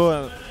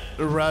 4-0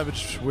 and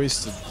Ravage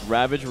wasted.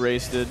 Ravage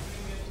wasted.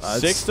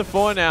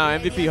 6-4 now.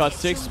 MVP Hot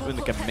 6 in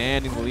the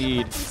commanding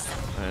lead.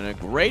 And a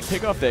great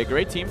pickoff there.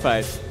 Great team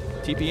fight.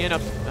 TP in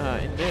up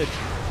in mid.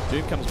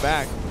 Doom comes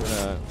back.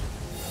 But,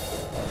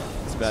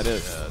 that's about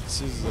it. Yeah,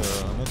 this is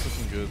not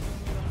looking good.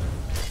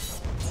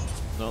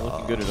 Not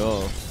looking good at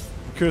all.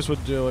 I'm curious what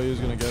DOTA2 is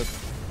gonna get.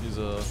 He's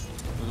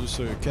just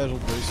a casual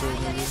bracer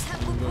maybe. He's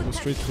gonna go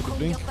straight for the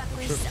blink.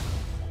 Sure.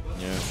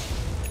 Yeah.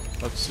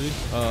 Let's see.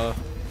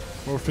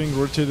 Morphing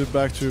rotated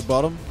back to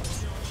bottom.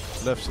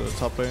 Left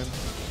top lane.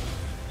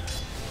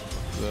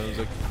 There's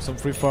like some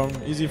free farm,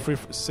 easy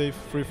safe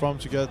free farm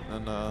to get,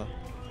 and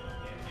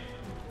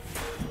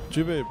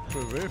Jube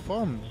very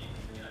fun.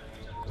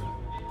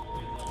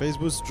 Phase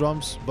boost,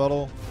 drums,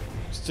 bottle,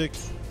 stick.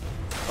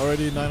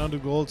 Already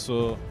 900 gold,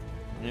 so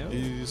yeah.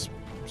 He's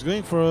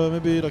going for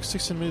maybe like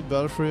 16-minute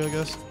battle free, I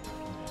guess.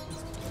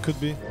 Could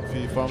be if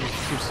he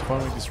keeps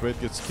farming this raid,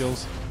 gets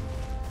kills.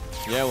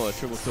 Yeah, well, a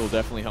triple kill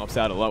definitely helps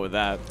out a lot with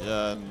that.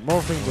 Yeah, and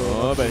Morphing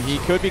though. Oh, but he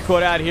could be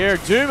caught out here.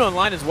 Doom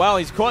online as well.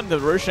 He's caught in the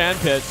Roshan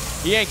pit.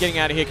 He ain't getting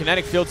out of here.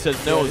 Kinetic Field says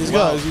no as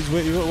well.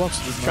 He wants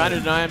to deny. Trying to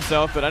deny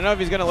himself, but I don't know if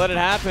he's going to let it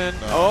happen.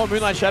 No. Oh,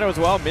 Moonlight Shadow as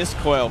well. Mist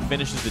Coil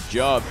finishes the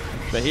job.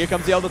 But here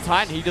comes the Elder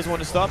Titan. He doesn't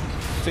want to stop.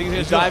 So he's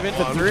going to dive in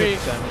for 3.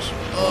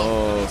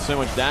 Oh, so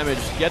much damage.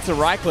 Gets a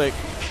right click.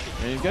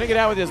 And he's going to get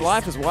out with his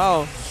life as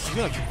well. He's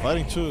going to keep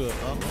fighting too.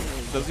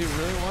 Does he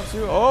really want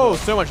to? Oh,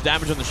 so much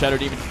damage on the Shadow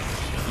Demon.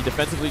 He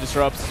defensively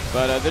disrupts,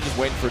 but they're just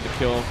waiting for it to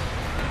kill.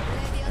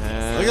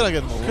 They're going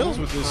to get more kills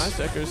with this. Nice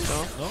Echo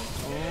Stomp. No?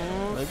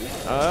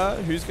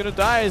 Maybe? Who's going to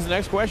die is the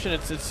next question.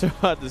 It's so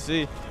hard to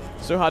see.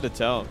 So hard to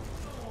tell.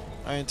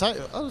 I mean,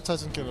 other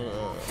Titan can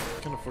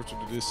afford to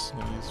do this.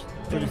 And he's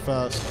pretty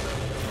fast.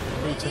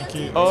 Pretty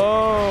tanky.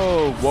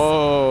 Oh,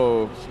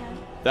 whoa.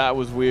 That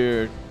was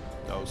weird.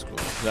 That was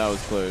close. That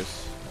was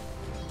close.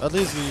 At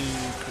least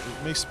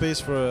he makes space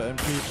for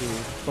MP to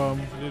farm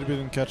a little bit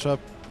and catch up.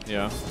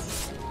 Yeah.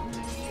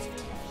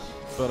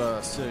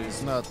 But still,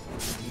 he's not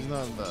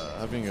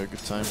having a good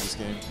time this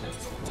game.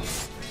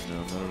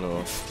 No, not at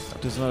all.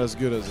 It's not as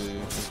good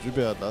as Jube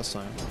had last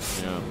time.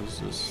 Yeah. It was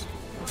just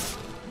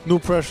no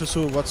pressure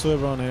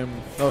whatsoever on him.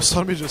 No,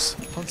 Zombie just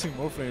hunting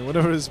Morphling.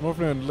 Whenever it's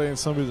Morphling in lane,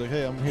 Zombie's like,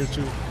 hey, I'm here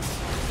too.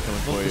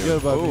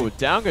 Oh,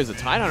 down goes the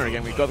Tidehunter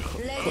again. We got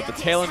the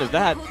tail end of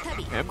that.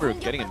 Ember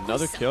getting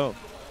another kill.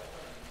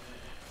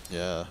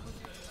 Yeah.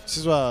 This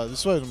is why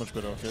it's much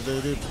better. Okay,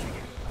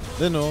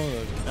 they know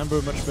that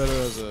Ember much better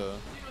as a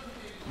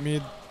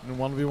mid in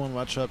 1v1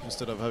 matchup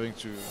instead of having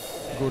to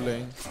go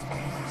lane.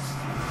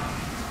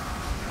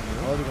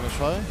 Oh, they're gonna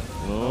try?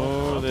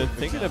 Oh, they're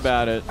thinking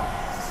about it.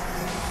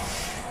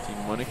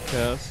 Demonic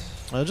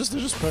Curse. They're just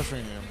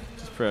pressuring him.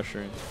 Just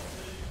pressuring.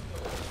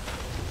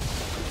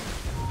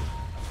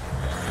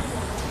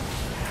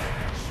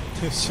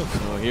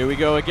 Oh, here we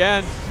go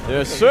again.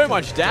 There's so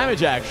much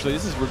damage actually.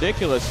 This is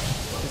ridiculous.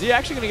 Is he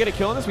actually going to get a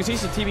kill on this? We see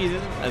some TVs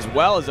as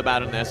well as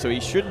about in there, so he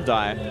shouldn't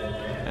die.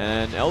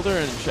 And Elder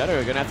and Shadow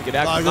are going to have to get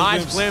out.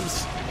 Nice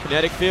glimpse.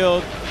 Kinetic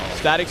Field.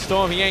 Static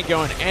Storm. He ain't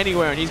going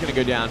anywhere, and he's going to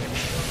go down.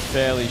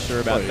 Fairly sure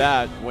about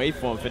that.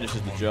 Waveform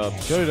finishes the job.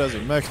 Jerry does a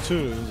mech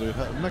too. There's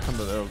a mech on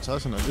the Arrow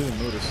Titan. I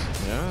didn't notice.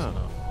 Yeah.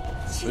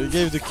 So he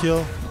gave the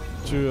kill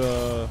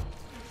to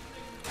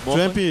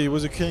MP. It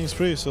was a killing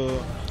spree,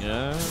 so.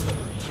 Yeah.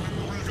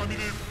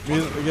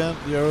 Again,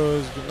 the arrow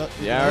is not.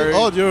 The arrow,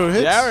 oh, the arrow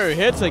hits. The arrow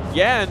hits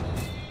again.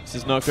 This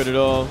is not good at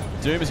all.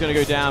 Doom is going to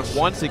go down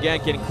once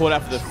again, getting caught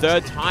out for the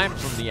 3rd time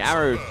from the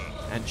arrow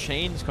and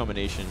chains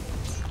combination.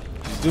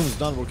 This Doom is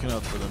not working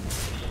out for them.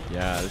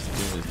 Yeah, this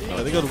Doom is not.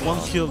 Yeah, they got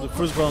one kill the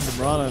first round of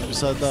Mirana, and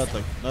beside that,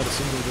 like not a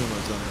single Doom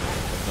has done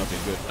nothing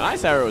good.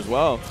 Nice arrow as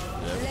well.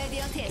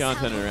 Yeah. Can't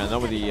turn it around.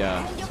 Not with the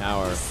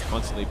tower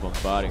constantly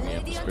bombarding the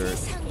Ember Spirit.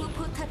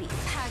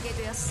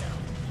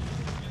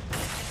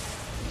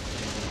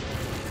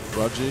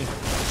 Raji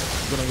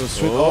gonna go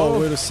straight. Oh,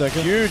 wait a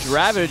second. Huge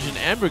Ravage, and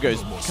Ember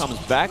comes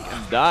back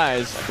and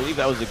dies. I believe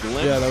that was a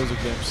glimpse. Yeah, that was a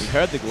glimpse. We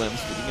heard the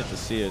glimpse, we didn't get to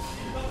see it.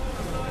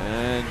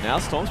 And now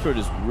Storm Spirit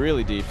is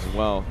really deep as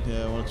well.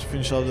 Yeah, I wanted to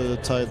finish out the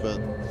tide, but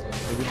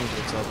maybe not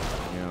what's up.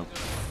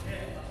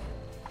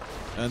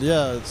 Yeah. And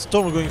yeah,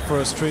 Storm are going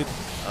for a straight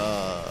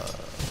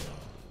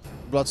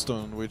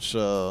Bloodstone, which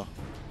I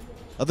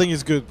think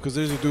is good because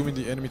there's a Doom in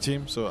the enemy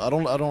team. So I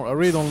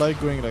really don't like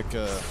going like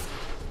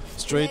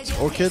straight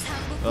Orchid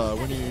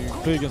when you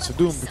play against a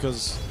Doom,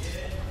 because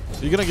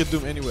you're gonna get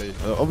Doom anyway.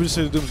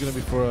 Obviously the Doom's gonna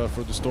be for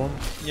the Storm.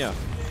 Yeah.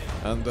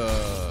 And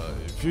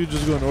if you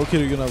just go on Orchid,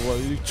 you're gonna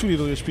have 2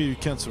 little HP, you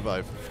can't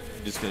survive.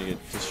 You're just gonna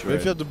get destroyed. But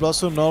if you have the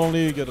Blossom, not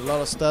only you get a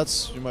lot of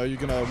stats, you're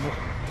gonna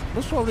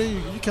most probably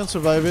you can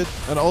survive it.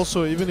 And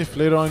also, even if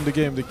later on in the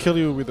game they kill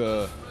you with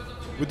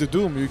with the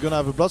Doom, you're gonna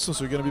have a Bloodstone,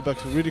 so you're gonna be back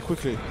really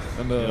quickly,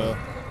 and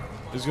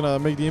it's gonna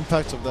make the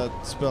impact of that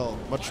spell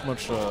much.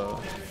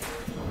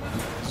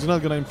 It's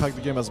not gonna impact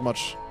the game as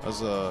much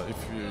as if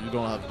you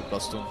don't have the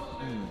Bloodstone.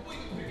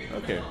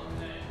 Okay.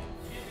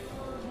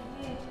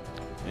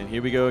 And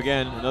here we go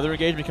again. Another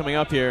engagement coming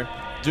up here.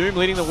 Doom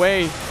leading the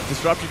way.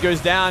 Disruption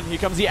goes down. Here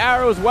comes the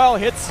arrow as well.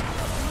 Hits.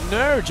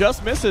 No,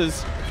 just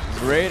misses.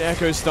 Great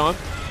Echo Stomp.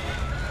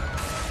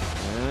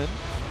 And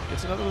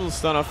gets another little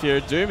stun off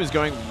here. Doom is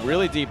going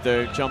really deep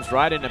though. Jumps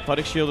right in and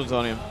Puttic Shield is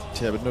on him.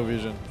 Yeah, but no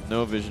vision.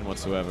 No vision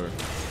whatsoever.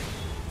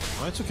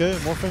 Oh, it's okay.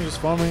 Morphling just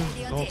farming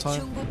the whole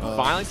time.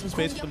 Finding some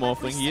space for the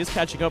Morphling. He is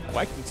catching up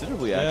quite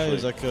considerably actually. Yeah,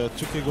 he's like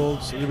 2k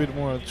golds, a little bit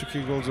more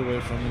 2k golds away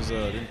from his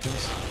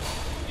Linkins.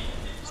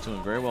 He's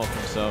doing very well for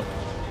himself.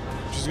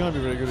 Which is going to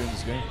be very good in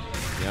this game.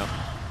 Yeah.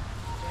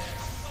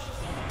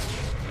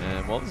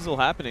 And while this is all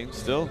happening,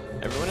 still,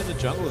 everyone in the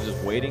jungle is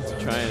just waiting to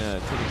try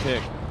and take a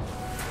kick.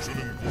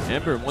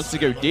 Ember wants to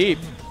go deep.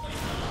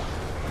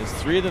 There's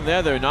 3 of them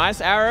there, though.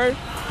 Nice arrow.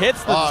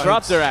 Hits the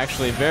disruptor,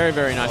 actually. Very,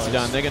 very nicely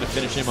done. They're going to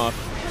finish him off.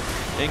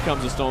 In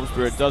comes the Storm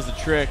Spirit, does the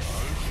trick.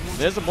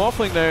 There's the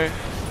Morphling, though.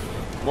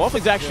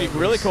 Morphling's actually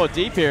really caught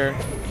deep here.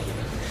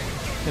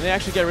 Can they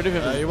actually get rid of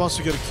him? He wants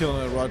to get a kill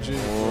on Raji.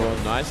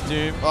 Oh, nice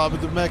Doom. But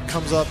the mech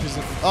comes up. He's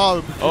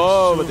but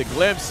the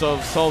glimpse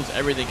solves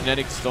everything.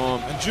 Kinetic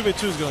Storm. And Juve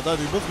 2 is going to die.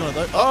 They're both going to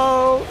die.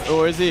 Oh,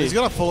 or is he? He's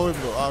going to follow him,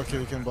 though. Okay,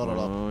 he can bottle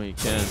up. Oh, he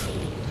can.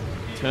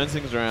 Turns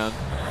things around.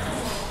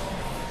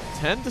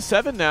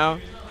 10-7 now.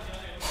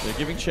 They're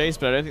giving chase,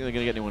 but I don't think they're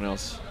going to get anyone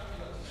else.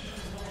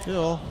 Yeah,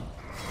 well,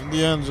 in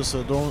the end, just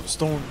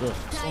Stone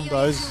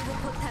dies.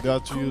 They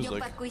have to use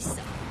like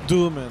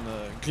Doom and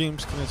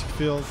Gleam's Kinetic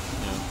Field,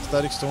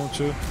 Static Stone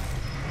too.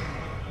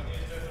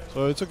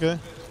 So it's okay.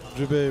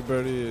 Jube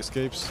barely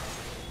escapes.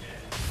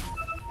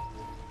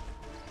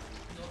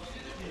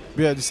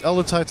 But yeah, this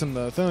Elder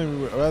Titan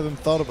thing we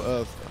haven't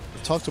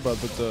talked about,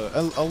 but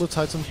Elder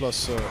Titan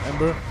plus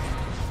Ember,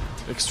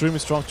 extremely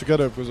strong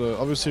together because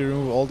obviously you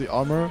remove all the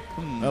armor,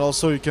 and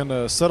also you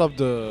can set up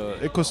the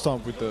Echo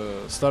Stomp with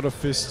the Start of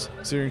Fist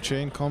Searing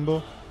Chain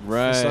combo.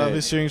 Right. Start of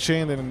Fist Searing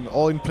Chain, and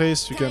all in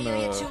place. You can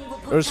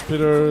Earth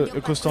Splitter,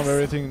 Echo Stomp,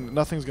 everything.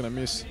 Nothing's gonna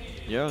miss.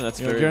 Yeah, that's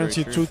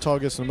guaranteed very 2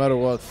 targets no matter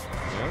what.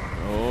 Yep.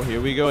 Oh,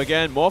 here we go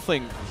again.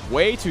 Morphling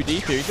way too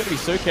deep here. He's got to be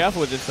so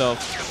careful with himself.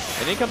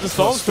 And in comes the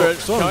Storm Spirit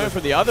coming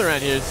from the other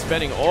end here,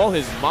 spending all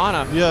his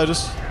mana. Yeah,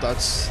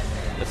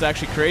 that's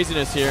actually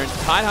craziness here. And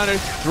Tidehunter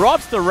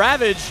drops the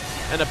Ravage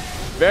and a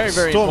very,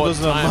 very important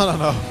Storm doesn't have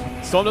mana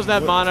now. Storm doesn't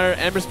have mana.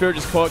 Ember Spirit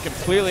just caught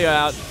completely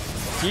out.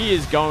 He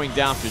is going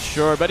down for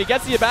sure, but he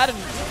gets the Abaddon.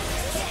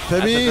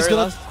 Maybe he's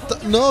gonna.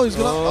 No, he's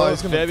gonna. Oh,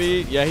 he's gonna.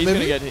 Maybe, yeah, he's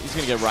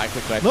gonna get right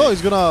click. I think. No,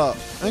 he's gonna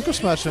Anchor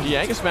Smash him. Yeah,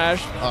 Anchor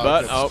Smash,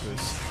 but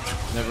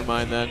never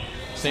mind then.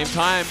 Same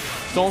time,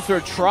 Storm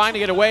Spirit trying to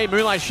get away.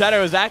 Moonlight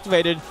Shadow is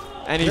activated,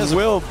 and he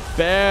will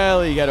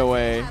barely get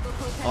away.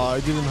 I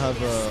didn't have.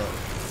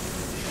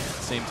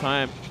 Same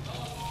time,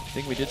 I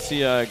think we did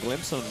see a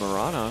glimpse on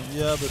Mirana.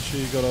 Yeah, but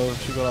she got out.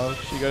 She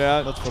got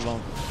out. Not for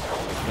long.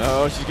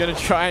 Oh, she's gonna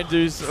try and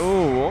do.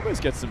 Oh,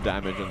 almost get some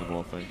damage on the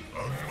Morphling.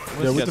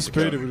 Yeah, with the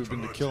Spirit, it would have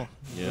been the kill.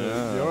 Yeah.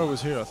 The aura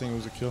was here. I think it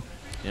was a kill.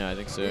 Yeah, I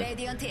think so.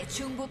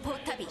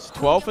 It's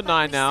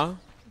 12-9 now.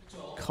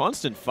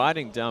 Constant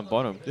fighting down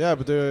bottom. Yeah,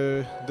 but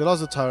they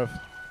lost the tower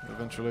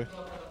eventually.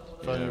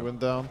 Finally went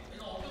down.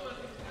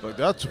 Like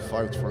they had to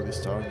fight for this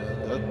tower,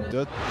 man.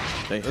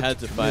 They had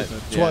to fight.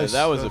 Twice.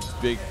 Yeah, that was a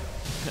big.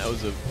 That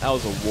was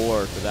a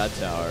war for that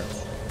tower.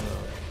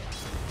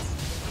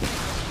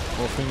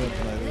 More finger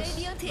tonight is.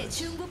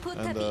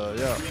 And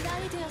yeah,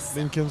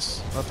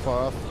 Linkins not far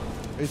off.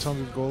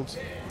 800 gold.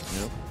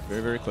 Yep,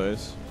 very, very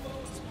close.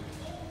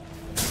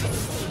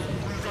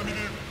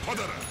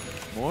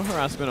 More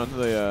harassment on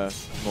the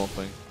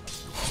Morphling.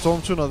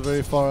 Storm 2 not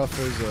very far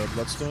after his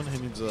Bloodstone. He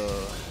needs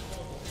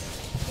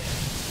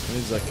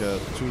like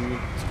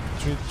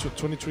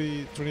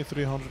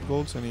 2300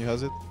 golds, and he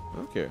has it.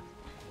 Okay.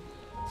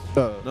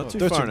 Not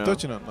too far now.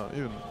 13, no,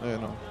 even. Yeah,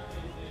 no.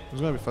 He's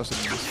gonna be faster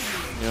than this.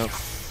 Yep.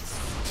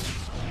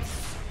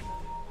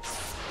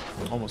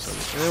 Almost have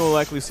it. And then we'll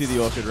likely see the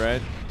Orchid,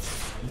 right?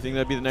 You think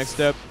that'd be the next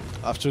step?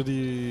 After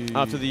the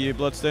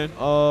Bloodstone?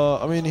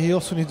 I mean, he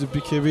also needs a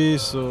BKB,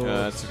 so...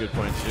 Yeah, that's a good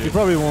point, too. He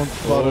probably won't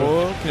bother.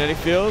 Oh, Kinetic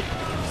Field.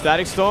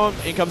 Static Storm.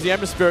 In comes the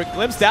Ember Spirit.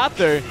 Glimpsed out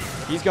there.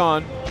 He's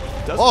gone.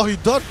 He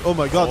dodged. Oh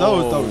my god, that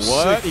was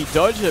what? Sick. He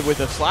dodged it with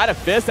a Sleight of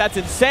Fist. That's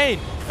insane.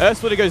 Earth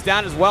Splitter goes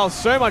down as well.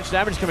 So much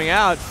damage coming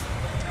out.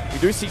 We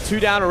do see 2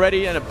 down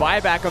already and a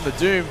buyback on the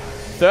Doom.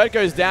 3rd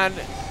goes down.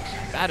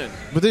 Abaddon.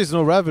 But there's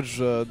no Ravage.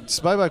 This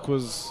buyback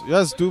was...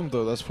 Yeah, it's Doom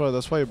though. That's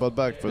why he bought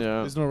back. But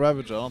there's no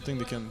Ravage. I don't think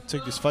they can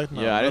take this fight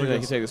now. Yeah, I don't think they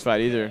can take this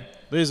fight either.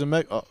 There's a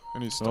mech... Oh,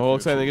 and he's stuck. Oh,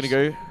 looks like they're going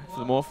to go for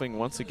the Morphling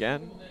once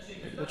again.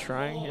 Maybe they're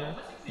trying here.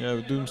 Yeah,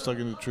 with Doom stuck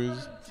in the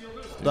trees.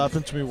 That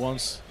happened to me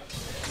once.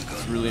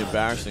 It's really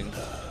embarrassing.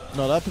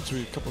 No, that happened to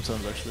me a couple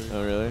times actually.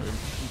 Oh, really?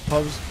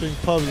 Playing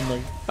pubs and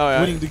like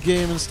winning the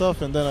game and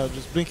stuff, and then I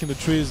just blink in the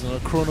trees and a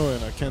chrono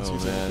and I can't see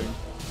anything.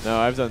 No,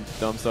 I've done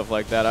dumb stuff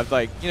like that. I've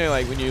like, you know,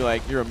 like when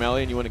you're a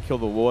melee and you want to kill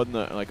the ward in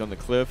the, like on the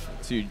cliff,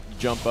 so you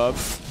jump up,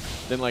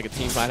 then like a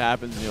team fight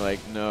happens and you're like,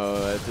 no,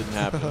 that didn't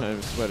happen. I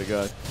swear to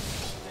God.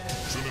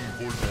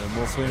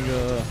 Morphling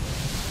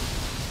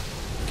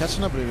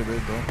catching up a little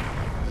bit though.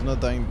 He's not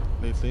dying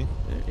lately.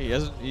 He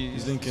hasn't.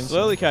 He's Lincoln's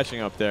slowly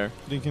catching up there.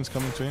 Lincoln's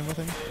coming to him, I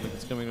think.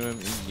 Lincoln's coming to him.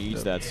 He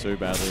needs that so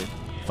badly.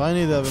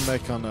 Finally, they have a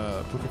mech on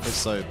POKERFACE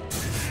side.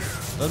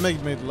 That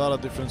made a lot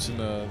of difference in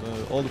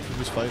all the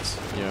previous fights.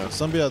 Yeah.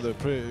 Sambi had a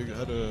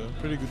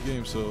pretty good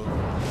game, so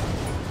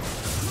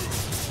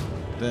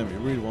damn, he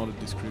really wanted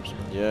these creeps,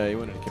 man. Yeah, he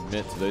wanted to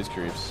commit to those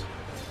creeps.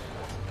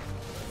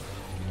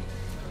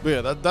 But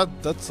yeah,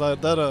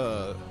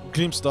 that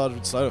glimpse dodge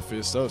with side of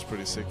fist, that was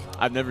pretty sick.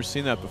 I've never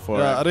seen that before.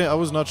 Yeah, I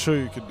was not sure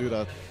you could do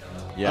that.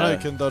 Yeah. I know you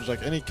can dodge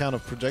like any kind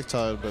of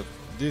projectile, but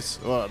this,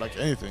 well, like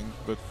anything,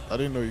 but I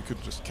didn't know you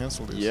could just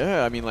cancel this.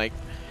 Yeah, I mean, like,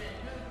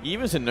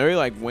 even to know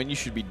like when you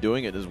should be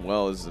doing it as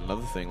well is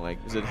another thing. Like,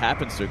 because it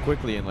happens so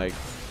quickly, and like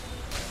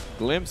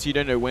glimpse, you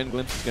don't know when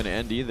glimpse is going to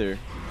end either.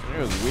 It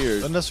was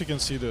weird. Unless you can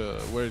see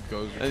where it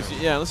goes.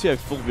 Yeah, unless you have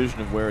full vision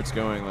of where it's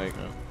going. Like,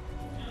 yeah.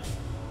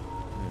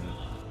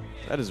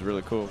 That is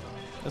really cool.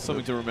 That's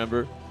something to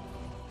remember.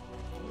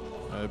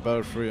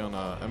 Battle free on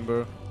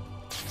Ember.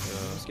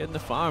 Just getting the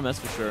farm, that's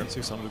for sure.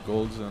 600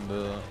 golds, and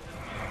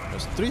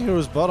there's 3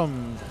 heroes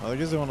bottom. I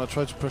guess they want to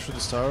try to pressure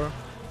this tower,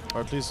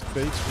 or at least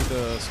bait with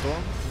the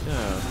storm.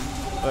 Yeah.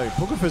 Like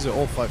POKERFACE are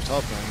all 5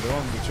 top, man. They're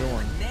on the Tier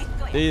 1.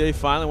 They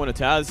finally won a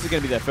tower. This is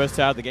going to be their first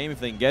tower of the game if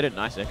they can get it.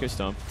 Nice Echo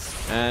Stomp.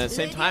 And at the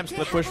same time,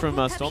 split push from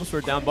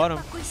Stormsword down bottom.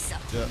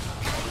 Yeah.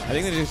 I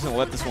think they're just going to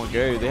let this one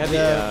go. They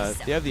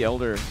have the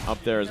Elder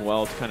up there as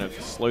well to kind of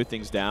slow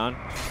things down,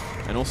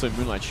 and also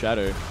Moonlight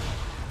Shadow.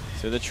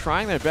 So they're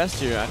trying their best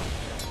here.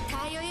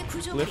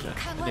 Lift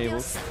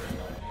enabled.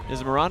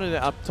 There's a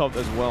Miranda up top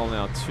as well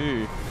now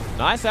too.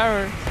 Nice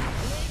arrow.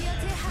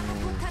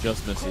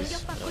 Just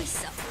misses.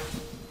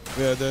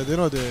 Yeah, they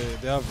know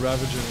they have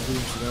Ravage and Doom,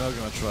 so they're not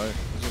gonna try.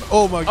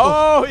 Oh my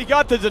god! Oh, he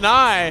got the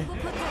deny.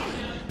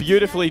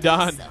 Beautifully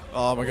done.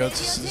 Oh my god,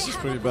 this is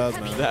pretty bad,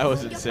 man. That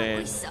was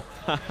insane.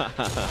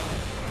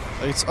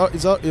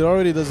 It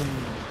already doesn't.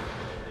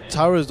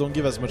 Towers don't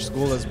give as much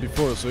gold as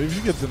before, so if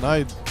you get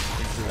denied,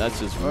 that's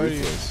just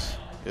ruthless.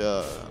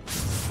 Yeah,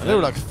 and they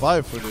were like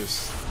 5 for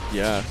this.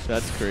 Yeah,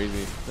 that's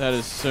crazy. That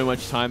is so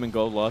much time and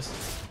gold lost.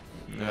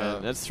 Yeah.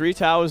 That's 3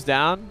 towers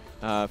down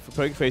for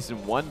POKERFACE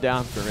and 1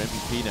 down for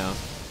MVP now.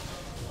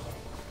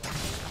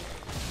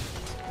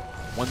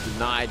 1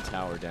 denied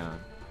tower down.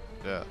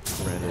 Yeah.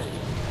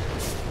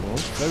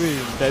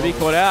 Maybe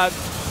caught out.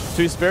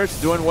 2 spirits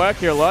doing work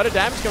here. A lot of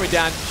damage coming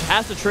down.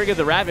 Has to trigger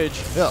the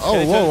Ravage. Yeah.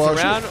 Oh, whoa!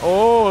 Around.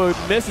 Oh,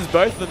 misses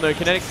both of them though.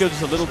 Kinetic skill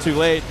just a little too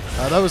late.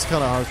 That was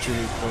kind of hard to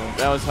hit.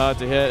 That was hard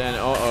to hit, and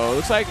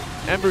looks like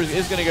Ember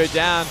is going to go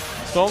down.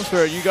 Storm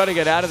Spirit, you got to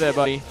get out of there,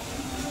 buddy.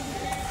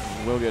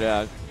 You will get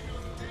out.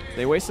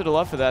 They wasted a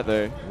lot for that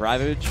though.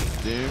 Ravage,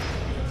 Doom.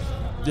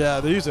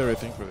 Yeah, they used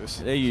everything for this.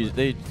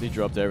 They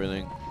dropped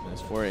everything.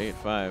 That's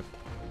 4-8-5.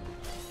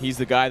 He's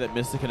the guy that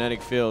missed the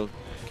kinetic field,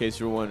 in case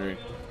you were wondering.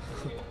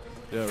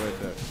 Yeah, right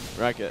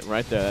there.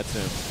 Right there, that's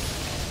him.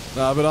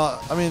 Nah, but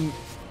I mean,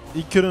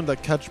 he couldn't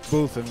like catch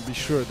both and be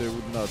sure they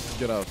would not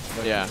get out.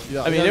 Like, yeah,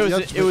 I mean,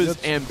 it was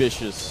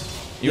ambitious.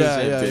 He was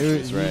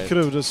ambitious, right? He could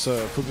have just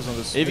focused on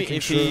this.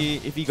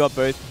 If he got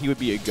both, he would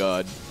be a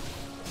god.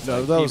 No,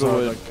 like, that was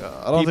hard. Like,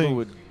 I don't think people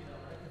would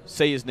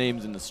say his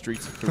names in the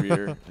streets of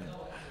Korea.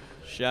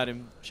 shout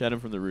him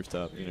from the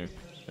rooftop, you know.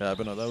 Yeah,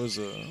 but no, that was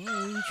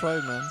you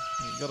tried, man.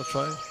 You gotta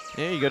try.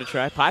 Yeah, you gotta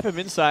try. Pipe him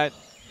inside.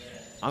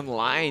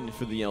 Online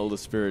for the Elder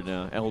Spirit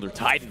now. Elder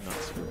Titan, not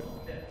Spirit.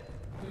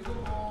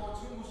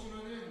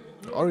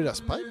 Already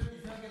has pipe?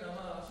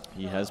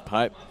 He has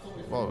pipe.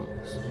 Wow,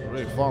 it's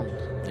really farmed.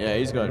 Yeah,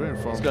 he's got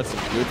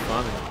some good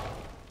farming.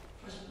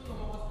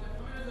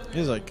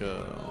 He's like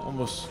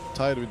almost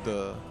tied with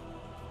the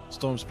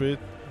Storm Spirit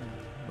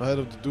ahead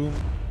of the Doom.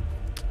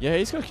 Yeah,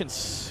 he's got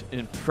an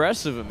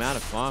impressive amount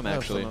of farm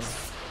actually.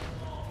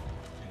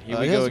 Here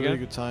we go again. Really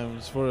good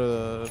times for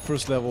the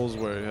first levels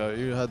where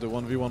you had the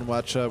 1v1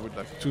 matchup with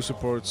like 2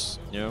 supports.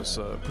 Yeah. Just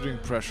putting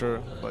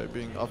pressure by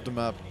being off the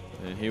map.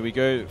 And here we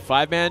go.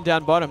 5-man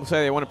down bottom. Looks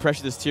like they want to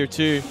pressure this tier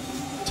 2.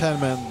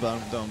 10-man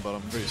down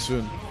bottom very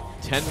soon.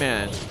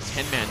 10-man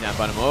down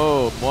bottom.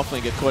 Oh,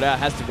 Morphling gets caught out.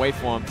 Has to wait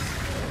for him.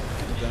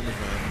 Damage,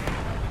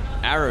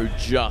 man. Arrow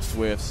just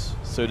whiffs.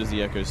 So does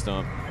the Echo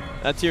Stomp.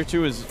 That tier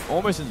 2 is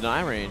almost in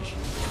deny range.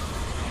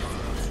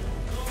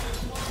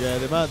 Yeah,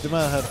 they might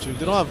have to.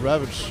 They don't have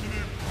Ravage.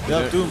 They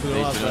have Doom, but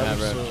they don't have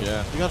Ravage. So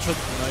yeah. They gotta try to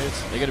deny it.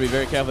 They gotta be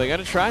very careful. They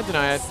gotta try and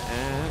deny it,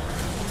 and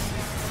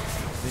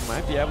they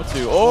might be able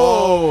to.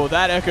 Oh,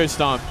 that Echo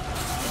Stomp.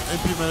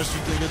 MP managed to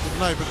get the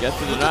deny, but gets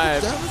the deny.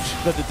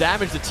 But the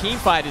damage, the team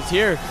fight is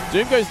here.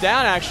 Doom goes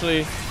down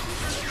actually.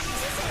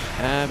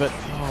 But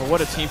oh, what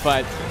a team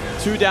fight.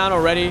 2 down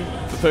already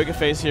for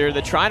POKERFACE here.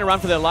 They're trying to run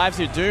for their lives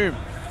here. Doom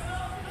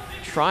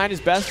trying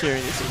his best here.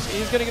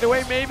 He's gonna get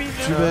away maybe.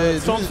 No.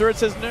 Storm Spirit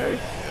says no.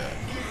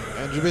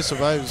 And Jubei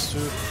survives too.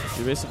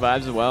 Jubei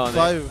survives as well. And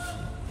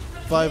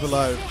 5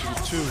 alive to the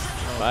 2.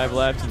 5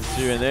 left to the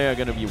 2, and they are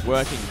going to be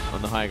working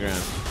on the high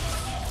ground.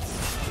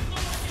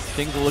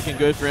 Things are looking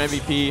good for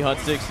MVP Hot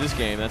 6 this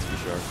game, that's for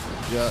sure.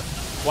 Yeah.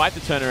 Quite the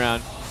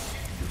turnaround.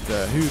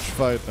 Yeah, huge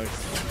fight. Like,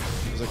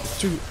 it was like a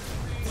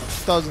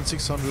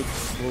 2,600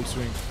 gold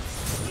swing.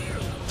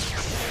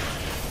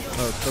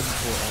 No,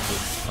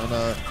 2,400. And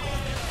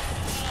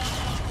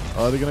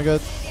are they gonna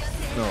get?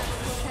 No.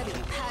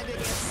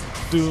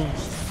 Doom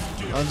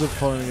ends up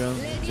falling again.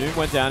 Doom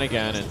went down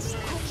again, and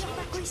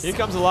here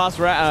comes the last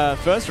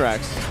first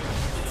racks.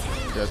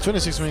 Yeah,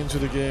 26 minutes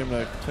into the game,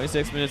 like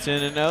 26 minutes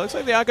in, and looks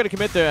like they are going to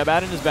commit there.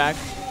 Abaddon is back.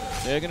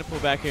 They're going to pull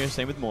back here.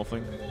 Same with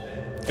Morphling.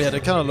 yeah, they're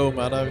kind of low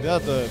mana. They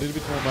had a little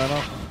bit more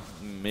mana.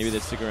 Maybe they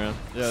stick around.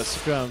 Yeah,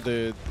 stick around.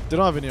 They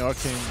don't have any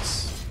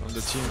arcanes on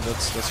the team.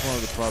 That's one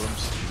of the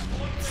problems.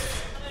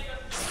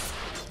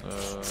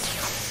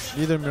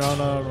 Neither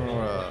Mirana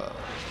nor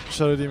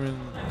Shadow Demon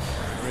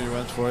really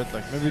went for it.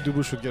 Like maybe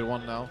Dubu should get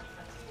one now.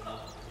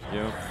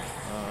 Yeah.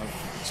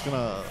 It's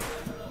gonna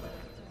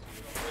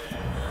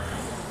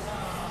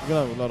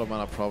have a lot of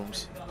mana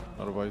problems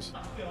otherwise,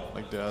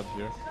 like they had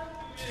here.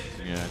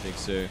 Yeah, I think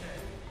so.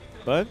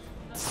 But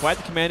quite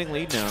the commanding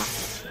lead now.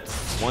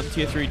 1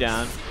 tier 3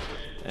 down,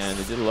 and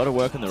they did a lot of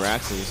work on the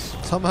Raxes.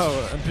 Somehow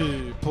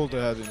MP pulled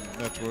ahead in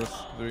net worth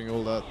doing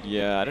all that.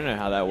 Yeah, I don't know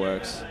how that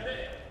works.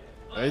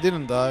 He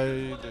didn't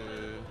die.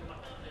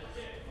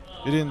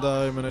 He didn't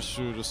die. Managed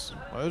to just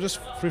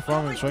free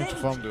farming, trying to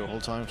farm the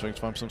whole time, trying to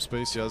farm some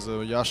space. He has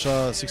a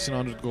Yasha,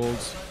 1,600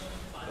 golds.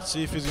 Let's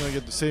see if he's gonna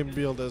get the same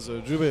build as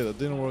Jube. That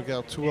didn't work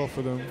out too well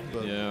for them.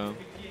 But Yeah.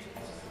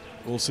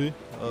 we'll see.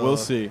 We'll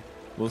see.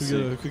 We'll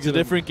see. It's a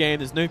different game.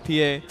 There's no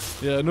PA.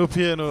 Yeah, no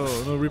PA, no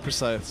Reaper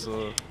Scythe.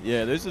 So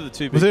Yeah, those are the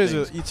two big but there's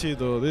things. a ET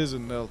though. There's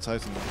an L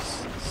Titan.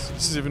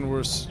 This is even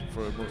worse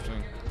for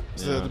Morphling.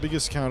 Yeah. The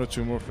biggest counter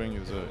to Morphling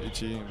is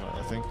ET,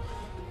 I think.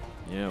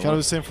 Yeah, Kind of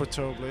the same for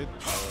Terrorblade.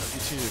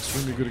 ET is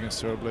extremely good against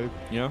Terrorblade.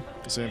 Yeah.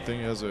 The same thing.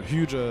 He has a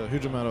huge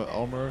amount of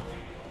armor.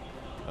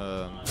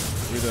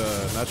 With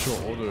a natural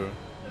order,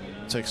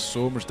 takes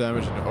so much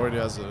damage and already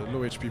has a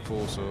low HP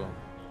pool. So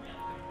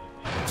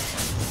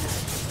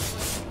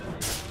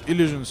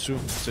illusions too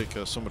take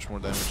so much more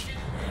damage,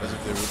 as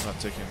if they would not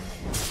taken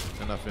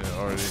enough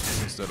already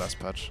since the last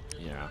patch.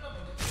 Yeah.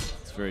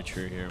 It's very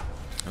true here.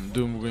 And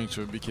Doom going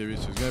to a BKB,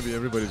 so it's gonna be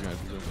everybody's gonna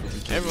be going for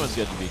BKB. Everyone's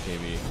got the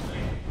BKB.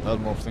 Not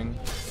Morphling.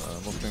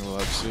 Morphling will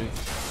have to see.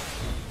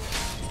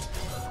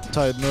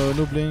 Tide,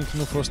 no blink,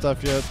 no force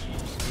staff yet.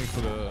 Waiting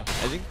for the.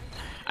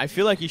 I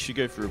feel like he should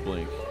go for a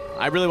blink.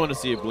 I really want to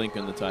see a blink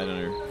on the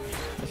Tidehunter.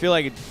 I feel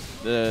like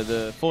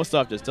the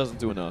 4-star just doesn't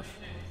do enough,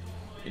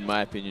 in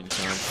my opinion.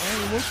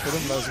 It worked for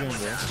them last game,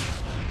 bro.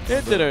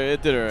 It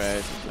did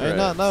alright. And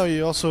now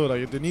he also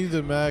like they needed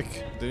the mech,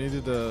 they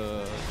needed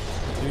the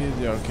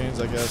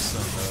arcanes, I guess.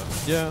 And,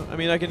 yeah, I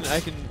mean I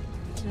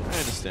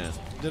understand.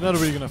 They're not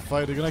really gonna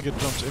fight. They're gonna get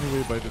jumped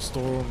anyway by the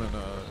storm and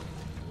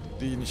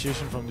the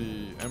initiation from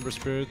the Ember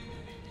Spirit,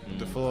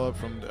 the follow-up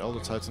from the Elder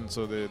Titan.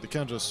 So they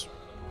can't just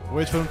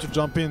wait for them to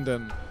jump in,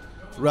 then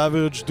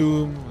Ravage,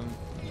 Doom, and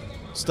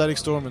Static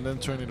Storm, and then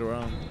turn it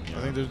around.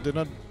 I think they're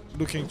not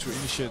looking to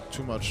initiate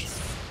too much.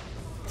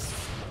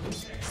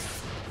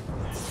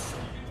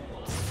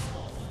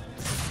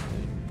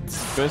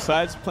 Both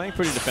sides playing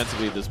pretty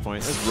defensively at this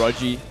point. There's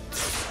Rogi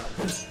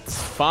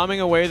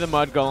farming away the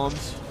Mud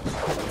Golems.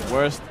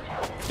 Worst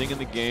thing in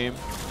the game.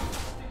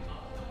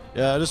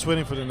 Yeah, just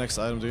waiting for the next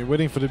item. They're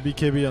waiting for the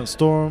BKB on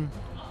Storm.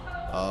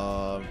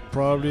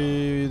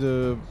 Probably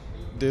the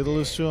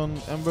Daedalus on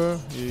Ember.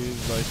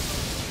 He's like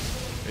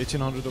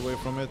 1,800 away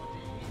from it.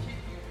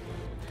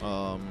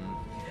 You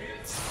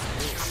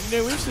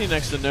know, we've seen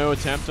next to no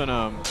attempt on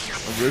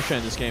Roshan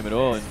in this game at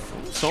all, and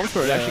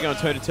Stormspirit actually going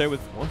toe-to-toe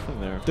with one from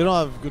there. They don't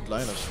have good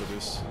lineups for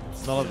this.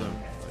 None of them.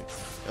 Like,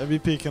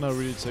 MVP cannot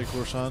really take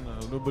Roshan.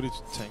 Nobody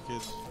to tank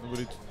it.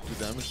 Nobody to do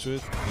damage to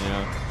it.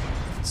 Yeah.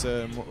 It's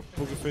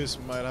POKERFACE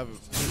might have a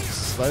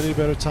slightly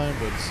better time,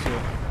 but still,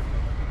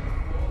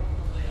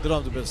 they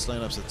don't have the best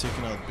lineups at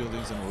taking out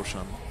buildings and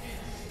Roshan.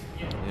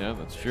 Yeah,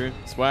 that's true.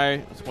 That's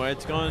why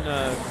it's gone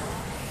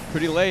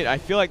pretty late. I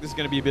feel like this is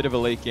going to be a bit of a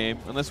late game,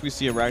 unless we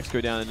see a Rax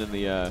go down in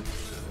the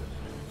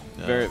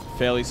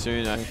fairly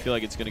soon. I feel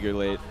like it's going to go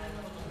late.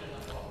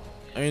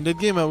 I mean, that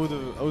game I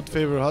would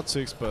favor Hot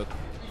 6, but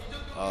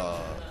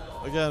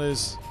again,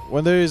 is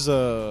when there is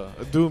a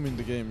Doom in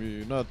the game,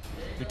 you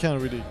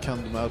can't really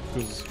count them out,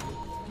 because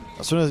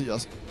as soon as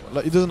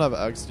he doesn't have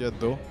Axe yet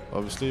though,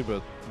 obviously,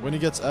 but when he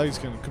gets Axe,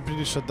 he can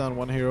completely shut down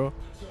one hero,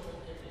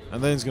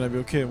 and then it's gonna be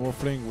okay.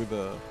 Morphling with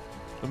the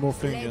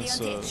Morphling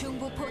against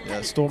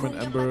Storm and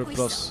Ember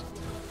plus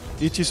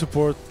ET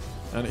support,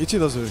 and ET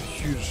does a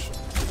huge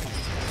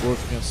work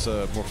against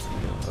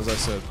Morphling, as I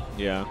said.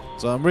 Yeah.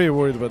 So I'm really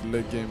worried about the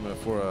late game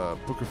for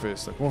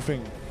POKERFACE. Like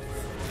Morphling,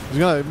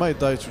 it might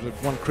die to like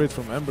one crit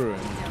from Ember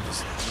and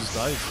just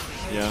dies.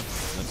 Yeah,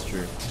 that's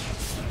true.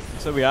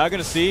 So we are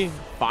going to see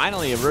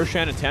finally a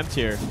Roshan attempt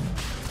here.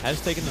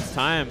 Has taken its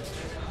time.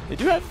 They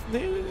do have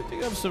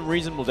some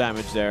reasonable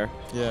damage there.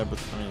 Yeah, but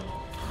I mean,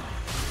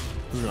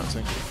 who's gonna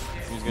tank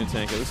it? Who's going to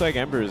tank it? Looks like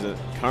Ember is it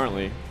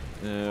currently.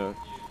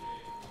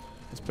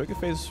 Has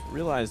POKERFACE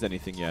realized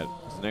anything yet?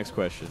 That's the next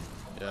question.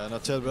 Yeah,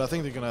 not yet, but I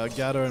think they're going to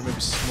gather and maybe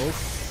smoke.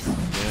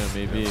 Yeah,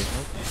 maybe.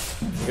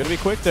 They're going to be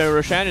quick though.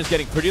 Roshan is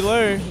getting pretty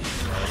low. Yeah,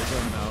 they're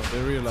going now.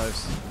 They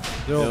realize.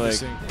 They're all like,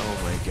 missing. oh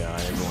my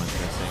god, everyone's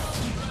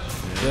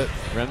missing. Yeah.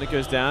 Remnant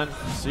goes down.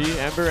 See,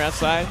 Ember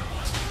outside.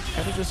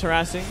 Kind of just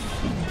harassing.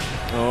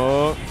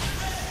 Oh.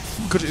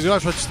 He's going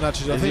to try to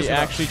snatch it. Is he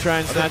actually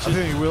trying to snatch it? I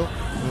think he will.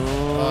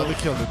 Oh. They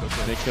killed it.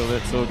 Okay. They killed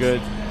it. So good.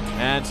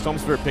 And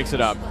Stormspirit picks it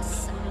up.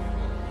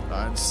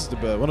 And this is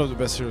one of the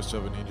best heroes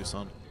to have an Aegis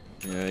on.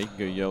 Yeah, he can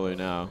go yellow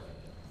now.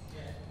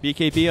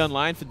 BKB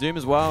online for Doom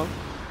as well.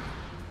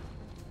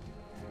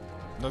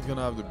 Not going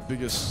to have the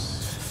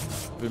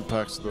biggest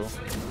impacts though.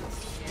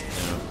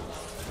 Yeah.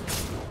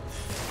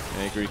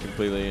 I agree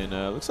completely. And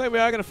looks like we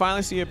are going to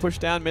finally see a push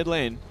down mid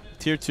lane.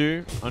 Tier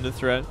 2 under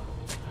threat.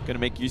 Going to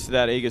make use of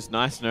that Aegis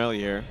nice and early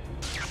here.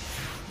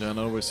 Yeah,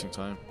 not wasting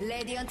time.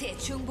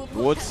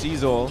 Ward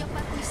sees all.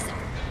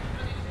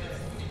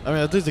 I mean,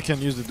 at least they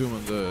can use the Doom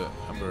on the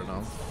Ember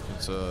now.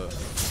 It's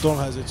Storm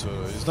has it, so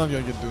he's not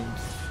gonna get doomed.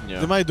 Yeah.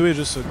 They might do it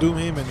just Doom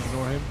him and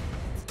ignore him.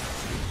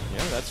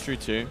 Yeah, that's true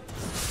too.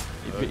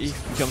 He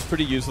becomes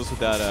pretty useless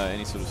without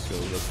any sort of skill,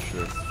 that's for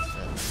sure.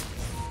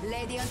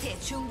 Yeah.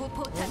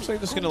 Looks like they're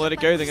just gonna let it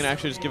go. They're gonna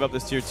actually just give up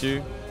this tier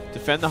 2,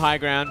 defend the high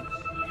ground,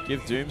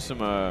 give Doom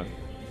some. Oh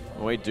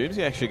wait, Doom's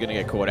actually gonna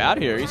get caught out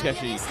here. He's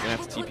actually gonna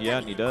have to TP out,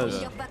 and he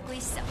does. Yeah,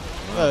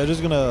 they're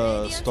just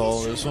gonna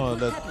stall. They just wanna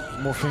let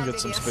Morphing get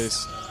some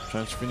space.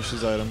 Trying to finish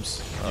his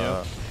items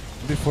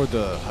before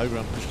the high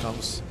ground push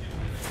comes.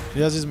 He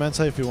has his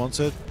Manta if he wants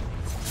it.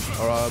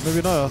 Or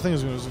maybe not, I think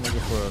he's gonna go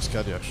for a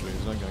Scatty actually.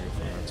 He's not gonna go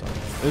for a Manta.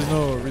 There's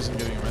no reason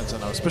getting a Manta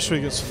now, especially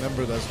against an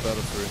Ember that's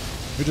better for it.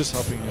 We're just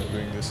helping him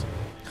doing this.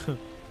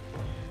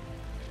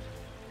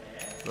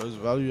 There's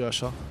value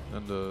Asha,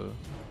 and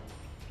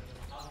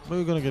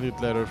we're gonna get it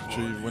later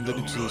when they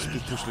need to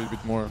split push a little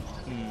bit more.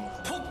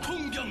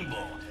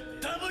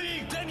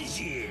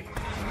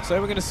 So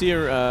we're gonna see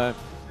a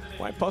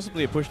quite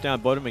possibly a push down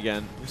bottom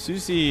again.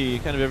 Susie,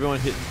 kind of everyone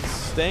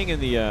staying in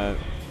the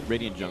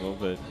Radiant jungle,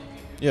 but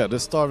yeah, they're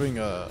starving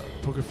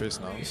POKERFACE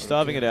now.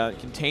 Starving it out,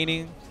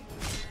 containing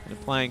and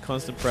applying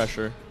constant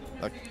pressure.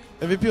 Like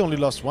MVP only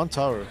lost one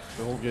tower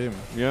the whole game.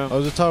 Yeah,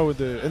 was a tower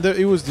with and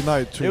it was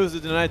denied too. It was a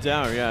denied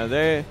tower. Yeah,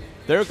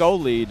 their goal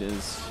lead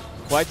is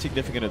quite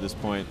significant at this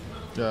point.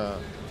 Yeah,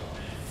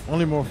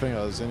 only Morphing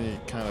has any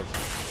kind of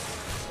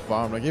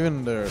farm. Like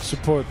even their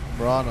support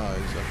Mirana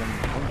is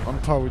like on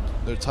par with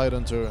their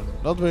Tidehunter and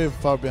not very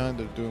far behind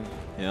their Doom.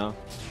 Yeah.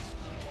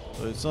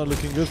 So it's not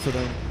looking good for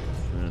them.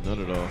 Yeah, not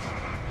at all.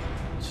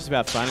 It's just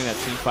about finding that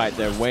team fight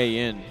their way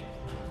in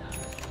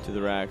to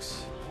the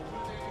racks.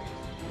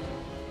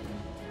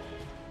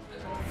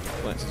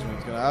 This is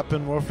what's gonna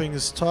happen. Morphing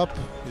is top.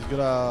 He's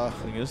gonna.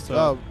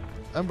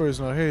 Ember is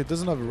not here. He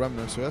doesn't have a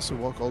Remnant, so he has to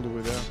walk all the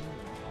way there.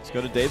 He's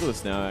got a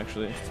Daedalus now,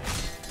 actually.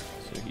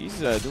 So he's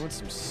doing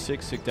some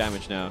sick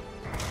damage now.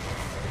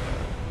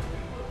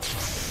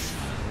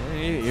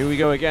 Here we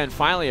go again.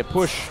 Finally, a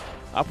push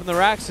up in the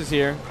racks is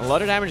here. A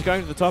lot of damage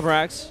going to the top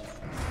racks.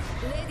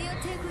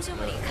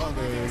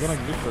 They're gonna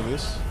look for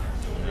this.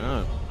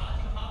 Yeah.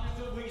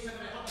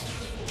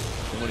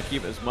 They want to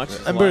keep as much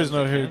as Ember is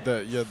not here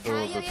yet,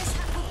 though.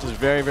 Just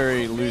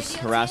very loose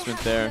harassment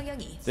there.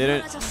 They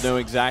don't know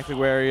exactly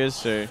where he is,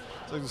 so.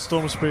 It's like the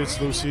Storm Spirit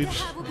slow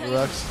siege the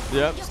racks.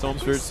 Yep, Storm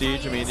Spirit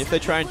siege. I mean, if they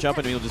try and jump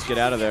at him, he'll just get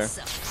out of there.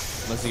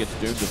 Unless he gets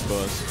doomed, of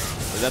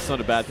course. But that's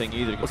not a bad thing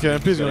either. Okay,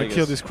 MP's gonna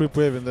kill this creep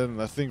wave and then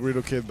I think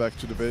relocate back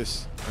to the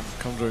base and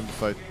come join the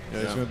fight.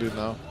 Yeah, he's gonna do it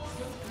now.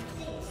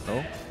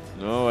 No?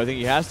 No, I think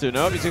he has to.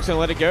 No, he's just gonna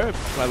let it go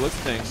by the looks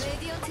of things.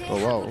 Oh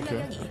wow,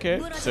 okay.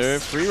 Okay, so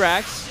 3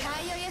 racks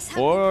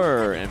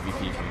for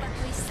MVP.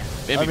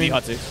 MVP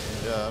hot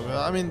 6.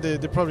 Yeah, I mean they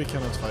probably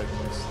cannot fight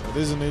this.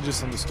 There's an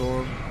Aegis on the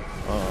Storm.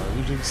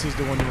 Usually this is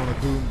the one you want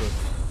to doom, but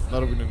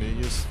not with an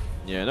Aegis.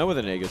 Yeah, not with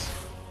an Aegis.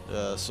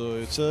 Yeah, so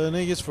it's an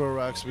Aegis for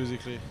racks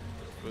basically.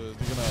 But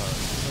they're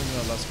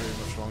gonna last very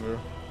much longer.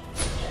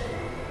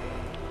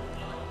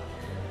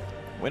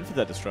 Went for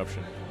that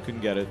disruption.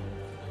 Couldn't get it.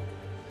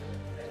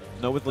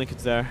 No with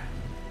Lincoln's there.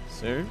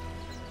 So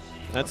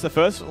that's the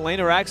first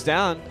lane of racks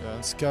down. Yeah,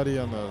 and Scatty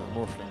on the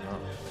Morphling now.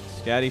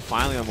 Scatty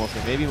finally on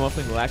Morphling. Maybe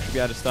Morphling will actually be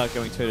able to start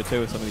going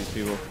toe-to-toe with some of these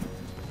people.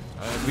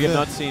 We have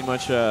not seen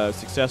much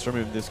success from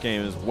him in this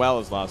game as well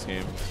as last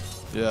game.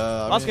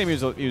 Yeah, last game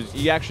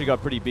he actually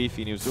got pretty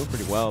beefy and he was doing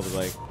pretty well, but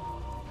like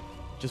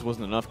just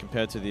wasn't enough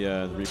compared to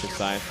the Reaper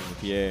Scythe and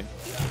the PA.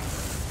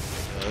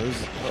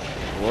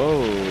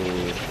 Whoa,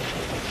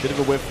 bit of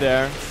a whiff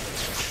there.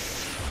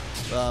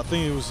 I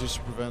think it was just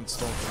to prevent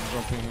Storm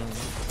from jumping him.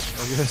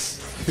 I guess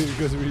he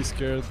got really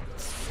scared.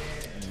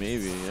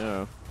 Maybe,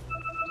 yeah.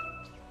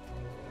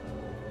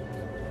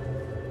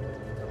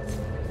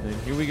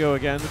 And here we go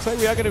again. Looks like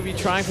we are going to be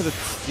trying for the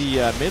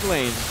mid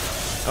lane.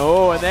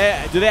 Oh, and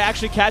do they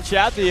actually catch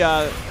out the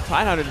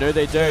Tidehunter? No,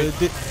 they don't.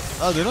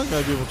 They're not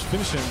going to be able to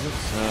finish him.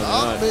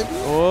 Maybe.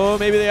 Oh,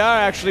 maybe they are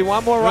actually.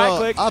 One more right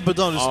click.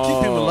 Abaddon, just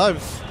keep him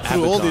alive.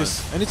 through all time.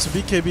 this, and it's a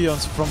BKB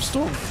from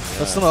Storm.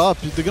 That's Yeah. not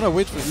up. They're gonna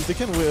wait for. If they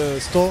can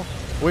stall,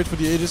 wait for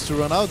the Aegis to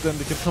run out, then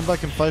they can come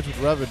back and fight with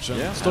Ravage. And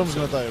Yeah, Storm's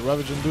gonna die.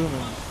 Ravage and Doom,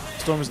 and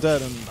Storm is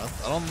dead. And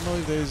I don't know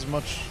if there is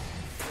much.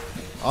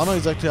 I don't know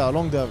exactly how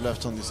long they have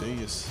left on this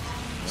Aegis.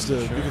 It's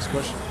the biggest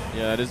question.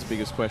 Yeah, it is the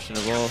biggest question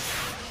of all.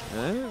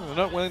 They're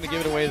not willing to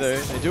give it away though.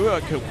 They do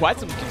quite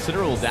some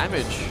considerable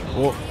damage.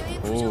 Oh,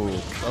 Oh,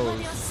 that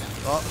was.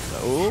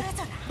 oh,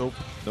 Nope.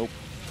 nope.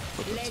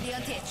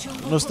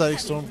 No Static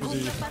Storm because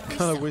he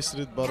kind of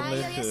wasted it bottom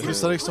lane. If the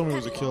Static Storm, it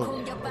was a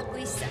kill.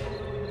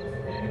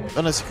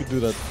 Unless he could do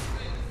that.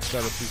 That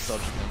at least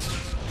dodge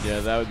again. Yeah,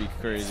 that would be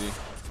crazy.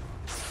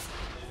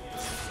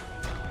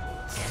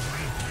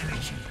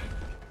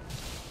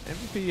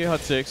 MVP Hot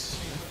 6,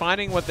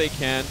 finding what they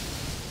can.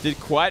 Did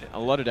quite a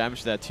lot of damage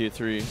to that tier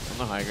 3 on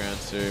the high ground,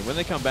 so when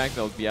they come back,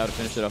 they'll be able to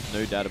finish it off,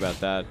 no doubt about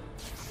that.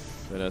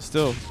 But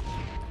still,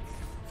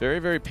 very,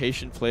 very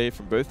patient play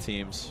from both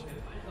teams.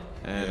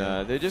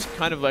 And they're just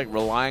kind of like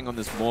relying on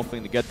this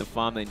Morphling to get the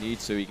farm they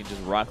need so he can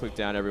just right-click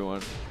down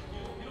everyone.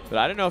 But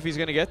I don't know if he's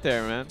going to get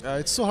there, man.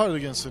 It's so hard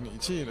against an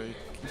ET. Like, it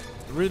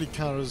really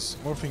counters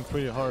Morphling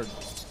pretty hard.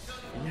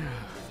 Yeah.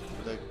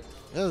 Like,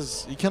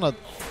 yes, he cannot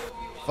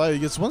fight. He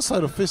gets one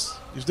side of fist.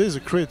 If there's a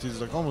crit,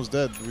 he's like almost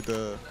dead with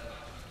the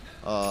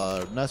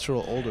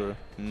natural older.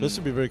 So this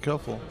to be very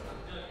careful.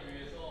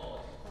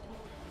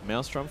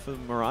 Maelstrom for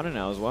Mirana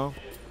now as well.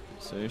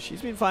 So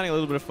she's been finding a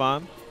little bit of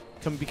farm.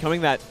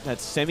 Becoming that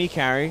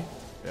semi-carry.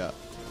 Yeah.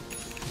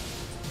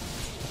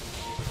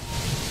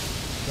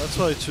 That's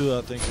why too,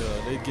 I think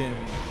late game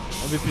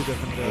MVP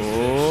definitely has.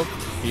 Oh,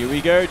 here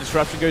we go.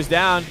 Disruption goes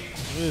down.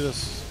 Really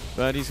just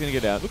But he's going to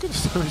get out. look at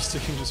the damage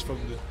taking just from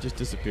the Just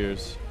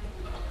disappears.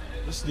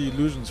 just the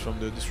illusions from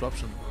the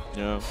disruption.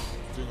 Yeah.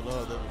 Doing a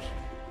lot of damage.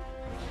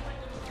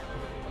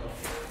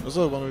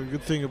 Also, one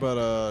good thing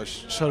about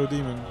Shadow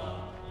Demon,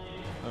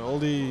 all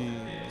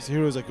these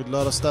heroes like with a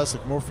lot of stats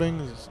like Morphling,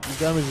 the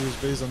damage is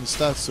based on the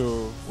stats,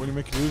 so when you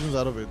make illusions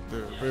out of it,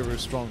 they're very, very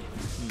strong.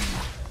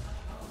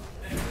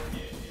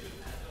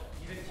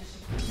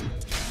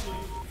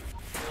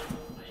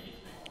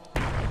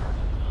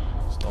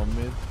 Stomp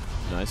mid.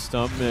 Nice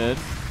stomp mid.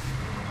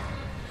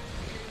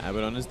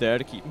 Abaddon is there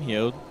to keep him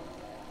healed.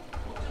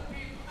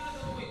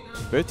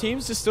 Both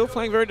teams are still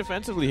playing very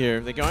defensively here.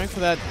 They're going for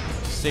that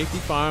safety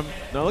farm.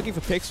 Not looking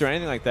for picks or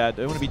anything like that.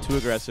 They don't want to be too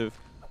aggressive.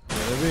 Yeah,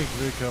 they're being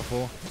very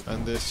careful,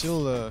 and they're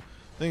still.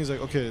 Thing is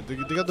like, okay, they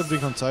got the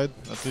blink on side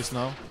at least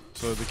now,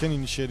 so they can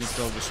initiate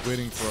instead of just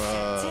waiting for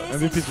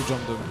MVP to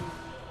jump them.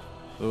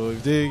 So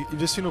if they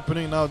see an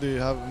opening now, they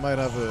might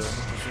have an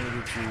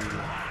opportunity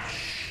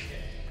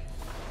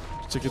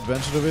to take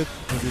advantage of it.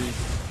 Maybe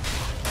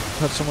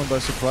catch someone by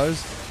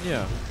surprise.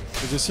 Yeah.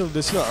 But they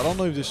still. I don't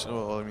know if they.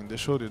 Well, I mean, they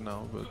showed it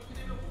now, but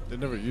they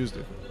never used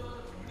it.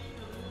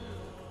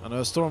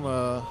 And Storm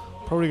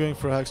probably going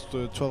for hacks to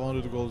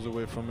 1,200 goals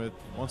away from it.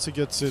 Once he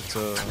gets it,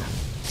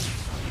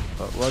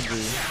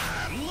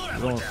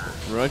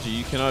 Roger,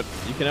 you cannot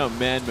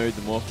man mode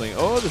the Morphling.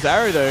 Oh, there's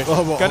arrow though.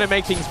 Oh, well, Gonna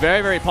make things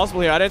very, very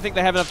possible here. I don't think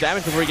they have enough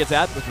damage before he gets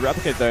out with the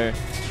replicate though.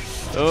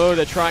 Oh,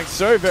 they're trying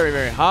so very,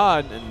 very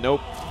hard, and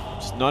nope,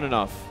 just not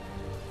enough.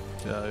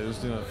 Yeah, it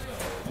was enough.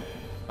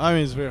 I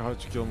mean, it's very hard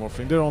to kill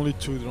Morphling. They're only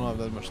 2, they don't have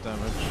that much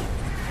damage.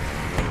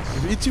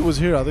 If ET was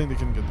here, I think they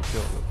can get the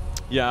kill.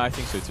 Yeah, I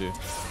think so too.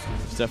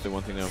 It's definitely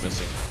one thing they were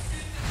missing.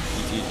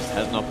 ET just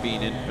has not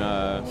been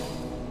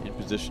in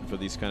position for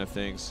these kind of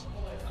things.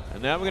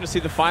 And now we're going to see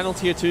the final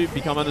tier 2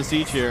 become under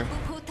siege here.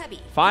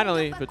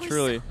 Finally, but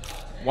truly.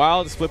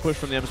 While the split push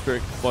from the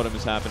M-Spirit bottom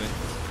is happening.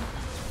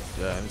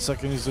 Yeah, and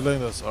second is the lane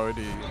that's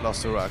already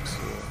lost the racks.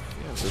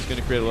 Yeah, so it's going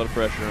to create a lot of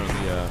pressure on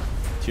the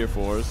tier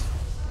 4s.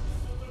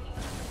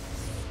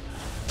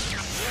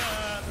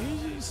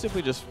 He's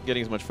simply just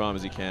getting as much farm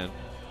as he can.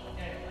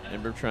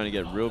 Ember trying to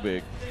get real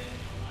big.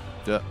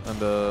 Yeah,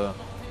 and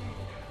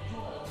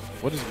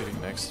what is he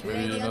getting next?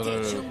 Maybe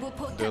another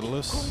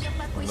Daedalus?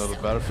 Another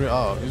Battlefield?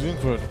 Oh, he's going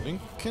for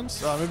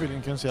Linken's? Ah, maybe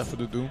Linken's after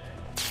the Doom.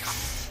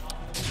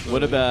 So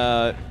What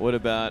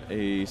about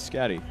a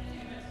Scatty?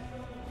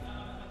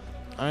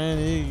 I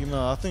mean,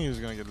 I think he's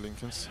gonna get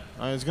Linken's.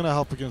 It's gonna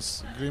help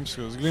against Glimpse,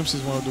 because Glimpse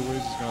is one of the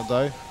ways he's gonna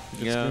die.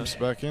 He gets Glimpse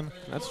back in.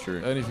 That's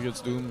true. And if he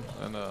gets Doom,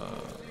 and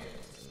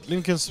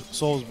Linken's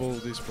solves both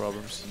of these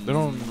problems. They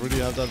don't really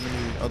have that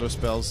many other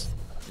spells.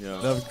 Yeah.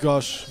 They have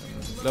Gush,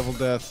 Level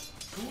Death.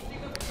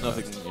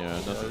 Nothing. Yeah.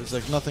 Nothing. It's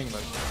like nothing.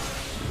 Like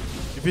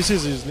if he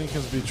sees his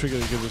Linken's be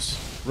triggered, he can just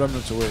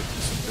Remnants away.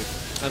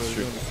 That's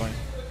true. Fine.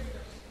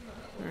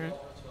 Alright.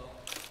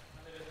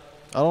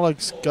 I don't like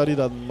Scotty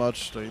that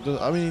much. Like,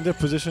 I mean, in their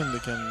position, they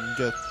can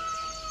get.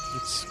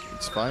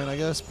 It's fine, I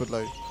guess, but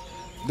like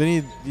they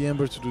need the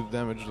Ember to do the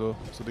damage though,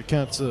 so they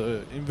can't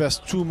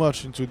invest too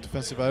much into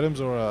defensive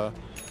items, or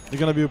there's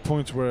gonna be a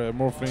point where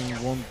Morphling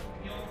won't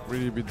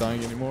really be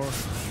dying anymore.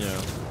 Yeah,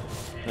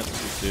 that's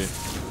what you see.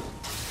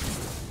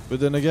 But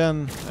then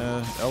again,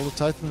 Elder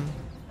Titan,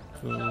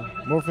 so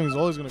Morphling is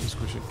always gonna be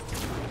squishy.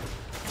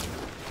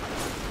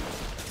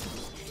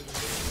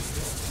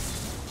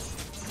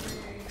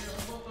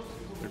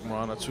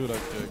 Mirana too,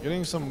 like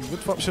getting some good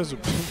farm. She has a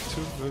blink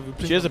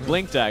too. She has a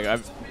blink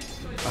dagger.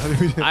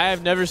 I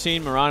have never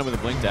seen Mirana with a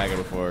blink dagger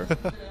before.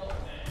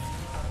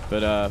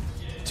 But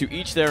to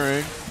each their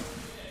own.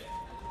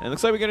 And it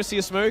looks like we're going to see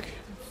a smoke.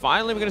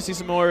 Finally, we're going to see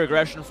some more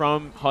aggression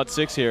from Hot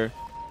 6 here.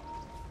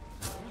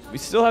 We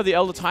still have the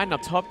Elder Titan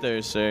up top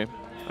there, so...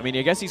 I mean,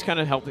 I guess he's kind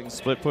of helping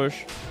split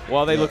push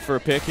while they look for a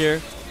pick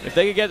here. If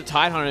they could get the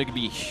Tide Hunter, it could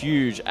be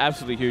huge,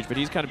 absolutely huge. But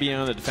he's kind of being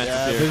on the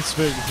defensive here. It's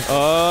big.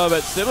 Oh,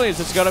 but Siblings,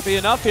 it's got to be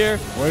enough here.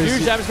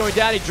 Huge damage going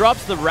down. He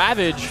drops the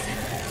Ravage.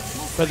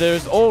 But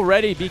there's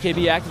already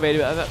BKB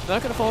activated. They're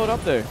not going to follow it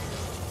up, though.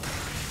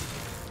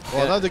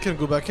 Well, now they can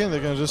go back in. They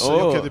can just say,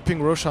 okay, they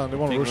ping Roshan. They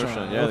want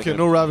Roshan. Yeah, okay,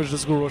 no Ravage.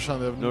 Let's go Roshan.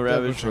 They have no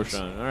Ravage,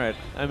 Roshan. All right.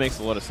 That makes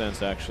a lot of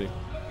sense, actually.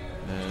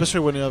 Especially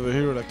when you have a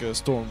hero like a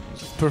Storm.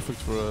 It's perfect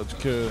for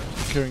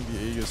carrying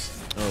the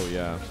Aegis. Oh,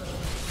 yeah.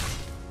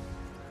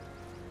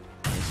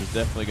 This is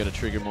definitely going to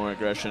trigger more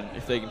aggression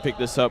if they can pick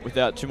this up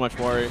without too much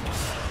worry.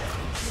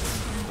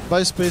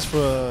 Buy space for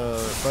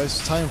buys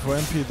time for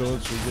MP though.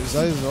 His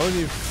guy is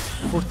already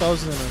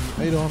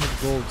 4,800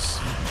 golds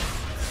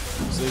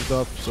saved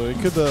up, so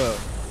he could.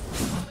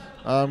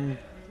 I'm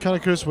kind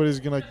of curious what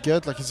he's gonna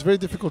get. Like, it's very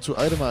difficult to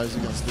itemize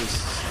against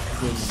this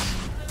because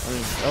I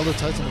mean, Elder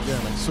Titan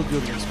again, like so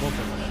good against smoking.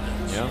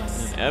 Yeah,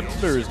 and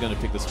Ember is gonna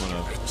pick this one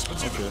up.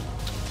 Okay,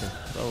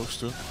 that works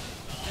too.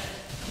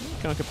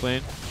 Can't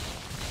complain.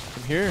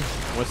 From here,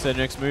 what's their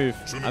next move?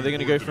 Are they going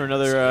to go for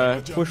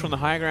another push on the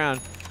high ground?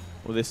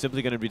 Or they're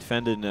simply going to be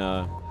defended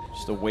and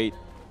just a wait?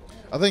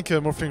 I think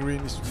Morphing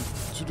Green needs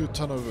to do a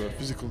ton of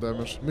physical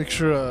damage. Make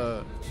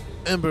sure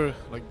Ember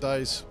like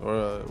dies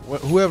or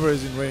whoever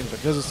is in range.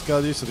 Like, there's a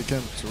Skadi so they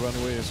can't run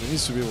away, so he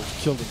needs to be able to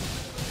kill them.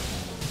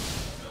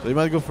 They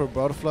might go for a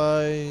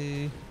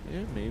Butterfly.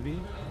 Yeah, maybe.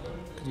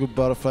 Could go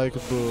Butterfly,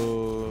 could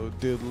go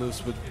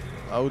Daedalus, but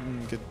I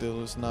wouldn't get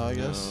Daedalus now, I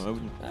guess. No,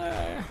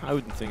 I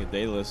wouldn't think of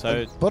Daedalus.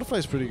 Butterfly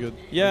is pretty good.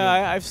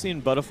 Yeah, I've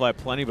seen Butterfly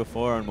plenty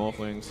before on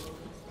Morphlings.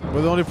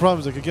 But the only problem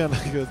is, like, again,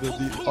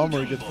 the armor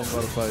you get from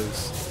Butterfly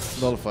is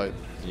nullified.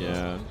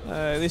 Yeah,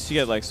 at least you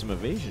get like some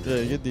evasion. Yeah,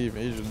 you get the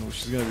evasion,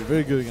 which is going to be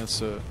very good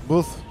against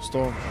both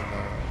Storm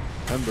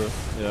and Ember.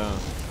 Yeah.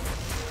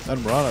 And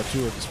Mirana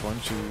too at this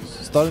point.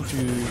 She's starting to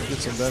get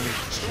some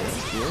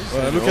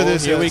damage. Look at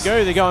this. Here we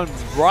go. They're going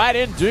right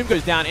in. Doom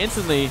goes down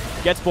instantly.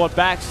 Gets brought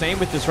back. Same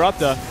with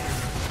Disruptor.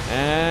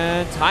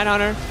 And Tide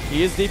Hunter,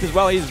 he is deep as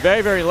well. He's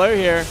very, very low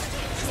here.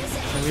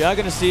 And we are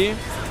going to see him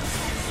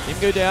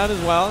go down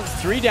as well.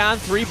 3 down,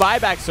 3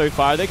 buybacks so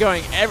far. They're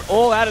going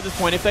all out at this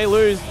point. If they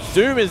lose,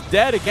 Doom is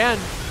dead again.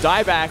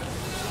 Dieback.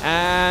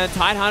 And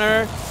Tide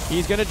Hunter,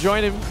 he's going to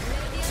join him.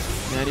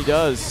 And he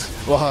does.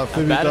 Wow,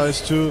 Phoebe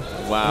dies too.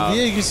 Wow. And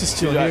the Aegis is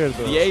still here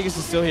though. The Aegis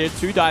is still here.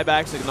 2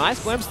 diebacks. A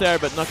nice glimpse there,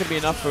 but not going to be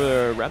enough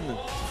for Remnant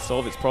to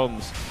solve its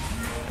problems.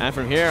 And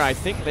from here, I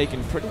think they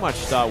can pretty much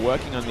start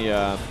working on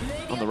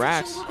the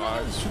racks.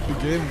 It should be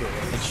game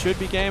though. It should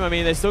be game. I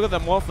mean, they still got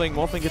that Morphling.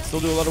 Morphling can still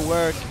do a lot of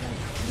work.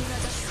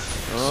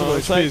 So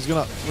we're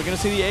going to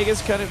see the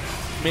Aegis kind of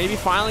maybe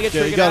finally get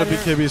triggered. You got a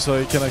BKB so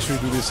you can actually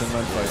do this in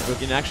man fight. You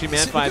can actually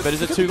man fight, but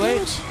is it too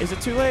late? Is it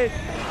too late?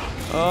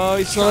 Oh,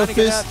 he's trying to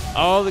get out.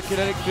 Oh, the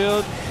kinetic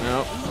field.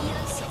 No.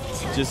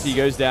 Just he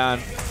goes down.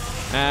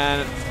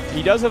 And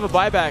he does have a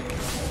buyback.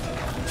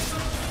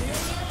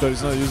 But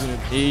he's not using it.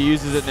 He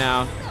uses it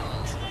now.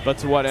 But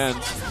to what end?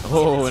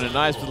 Oh, and a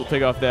nice little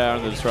pick off there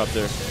on the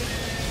Disruptor.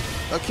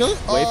 Kill it?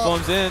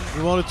 Waveform's in.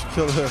 He wanted to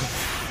kill her.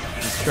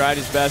 He's tried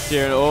his best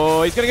here. And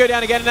oh, he's going to go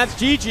down again, and that's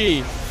GG.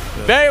 Yeah.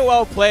 Very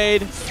well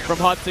played from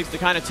Hot 6 to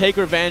kind of take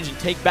revenge and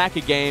take back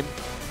a game.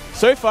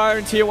 So far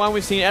in Tier 1,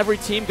 we've seen every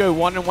team go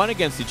 1-1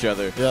 against each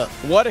other. Yeah.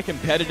 What a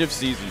competitive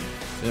season.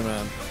 Yeah,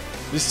 man.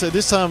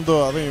 This time,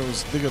 though, I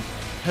think they got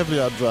heavily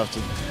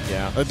outdrafted.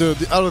 Yeah.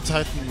 The Elder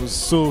Titan was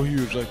so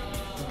huge. Like,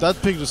 that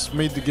pick just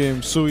made the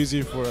game so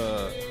easy for,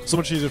 so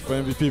much easier for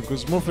MVP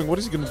because Morphling, what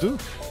is he going to do?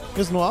 He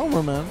has no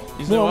armor, man.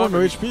 He's no armor,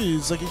 no HP.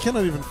 He's like, he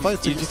cannot even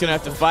fight. He's just going to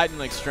have to fight in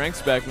like strength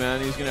spec,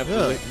 man. He's going to have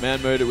to like,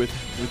 man mode it with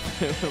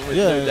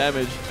no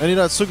damage. And he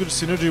had so good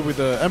synergy with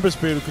the Ember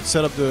Spirit who could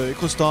set up the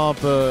Echo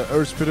Stomp,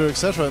 Earth Spitter,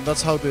 etc. And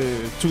that's how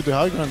they took the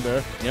high ground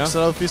there. Yeah.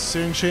 Set up his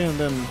Searing Chain and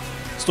then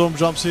Storm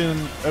jumps in,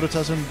 Elder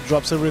Titan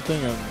drops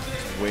everything and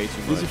way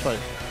too much. Easy fight.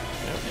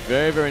 Yeah,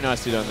 very, very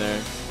nicely done there.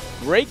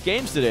 Great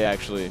games today,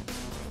 actually.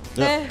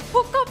 네,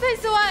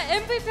 포커페이스와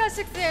MVP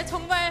핫6의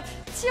정말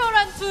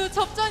치열한 두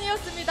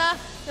접전이었습니다.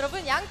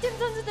 여러분, 양팀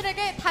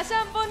선수들에게 다시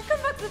한번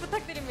큰 박수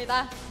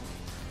부탁드립니다.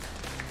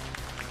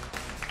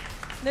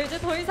 네, 이제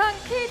더 이상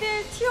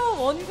KDL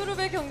Tier1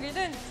 그룹의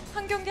경기는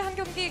한 경기 한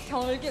경기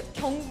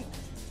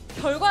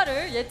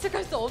결과를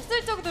예측할 수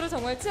없을 정도로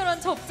정말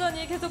치열한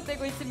접전이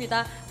계속되고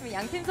있습니다. 그럼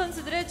양팀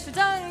선수들의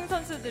주장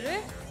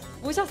선수들을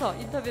모셔서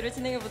인터뷰를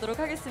진행해 보도록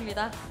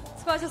하겠습니다.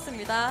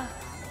 수고하셨습니다.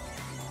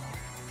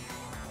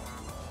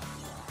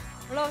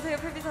 올라오세요,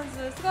 페비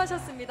선수.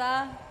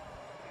 수고하셨습니다.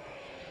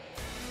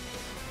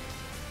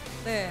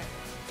 네,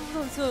 푸부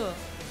선수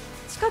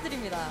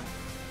축하드립니다.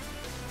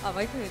 아,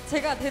 마이크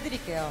제가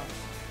대드릴게요.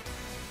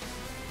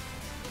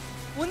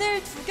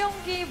 오늘 두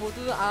경기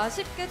모두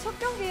아쉽게 첫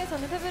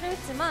경기에서는 패배를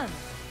했지만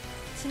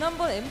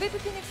지난번 MVP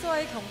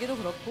피닉스와의 경기도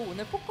그렇고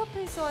오늘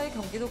포커페이스와의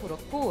경기도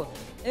그렇고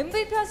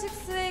MVP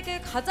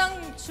하식스에게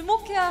가장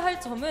주목해야 할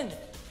점은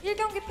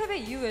 1경기 패배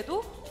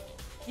이후에도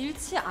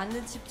잃지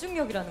않는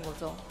집중력이라는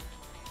거죠.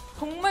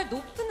 정말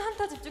높은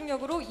한타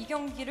집중력으로 이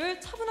경기를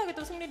차분하게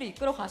또 승리를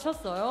이끌어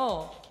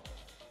가셨어요.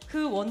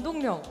 그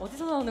원동력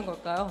어디서 나오는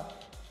걸까요?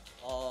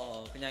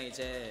 그냥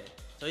이제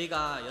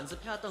저희가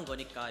연습해왔던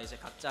거니까 이제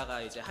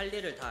각자가 이제 할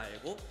일을 다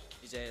알고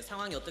이제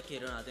상황이 어떻게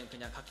일어나든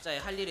그냥 각자의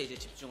할 일에 이제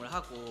집중을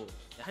하고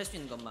할 수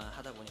있는 것만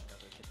하다 보니까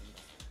그렇게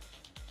됩니다.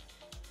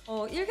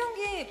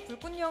 1경기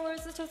불꽃령을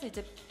쓰셔서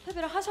이제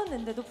패배를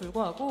하셨는데도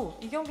불구하고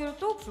이 경기를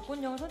또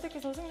불꽃령을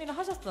선택해서 승리를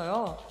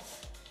하셨어요.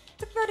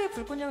 특별히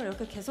불꽃령을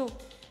이렇게 계속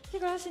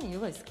픽을 하신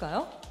이유가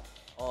있을까요?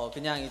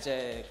 그냥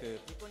이제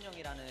그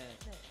불꽃령이라는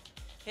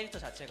캐릭터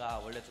자체가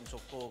원래 좀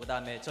좋고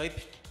그다음에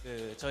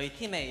저희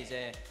팀에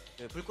이제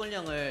그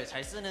불꽃령을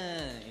잘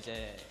쓰는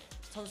이제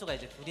선수가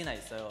이제 둘이나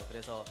있어요.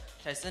 그래서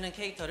잘 쓰는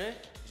캐릭터를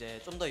이제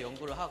좀 더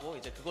연구를 하고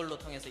이제 그걸로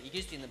통해서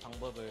이길 수 있는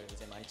방법을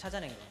이제 많이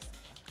찾아낸 것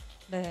같습니다.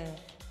 네,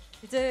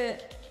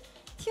 이제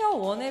티어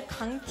 1의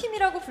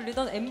강팀이라고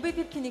불리던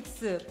MVP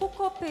피닉스,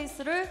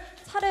 포커페이스를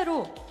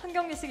차례로 한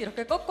경기씩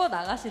이렇게 꺾어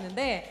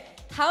나가시는데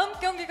다음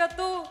경기가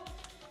또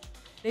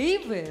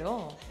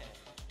레이브예요.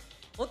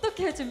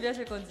 어떻게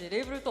준비하실 건지,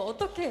 레이브를 또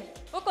어떻게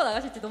꺾어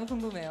나가실지 너무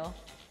궁금해요.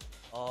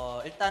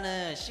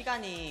 일단은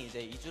시간이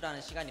이제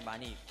 2주라는 시간이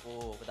많이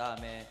있고 그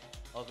다음에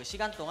그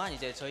시간 동안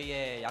이제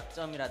저희의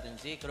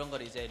약점이라든지 그런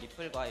걸 이제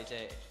리플과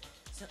이제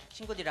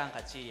친구들이랑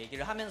같이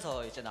얘기를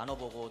하면서 이제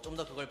나눠보고 좀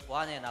더 그걸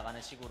보완해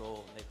나가는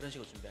식으로 그런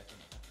식으로 준비할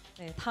겁니다.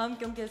 네, 다음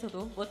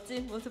경기에서도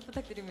멋진 모습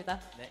부탁드립니다.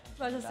 네,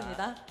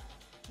 수고하셨습니다.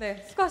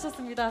 네,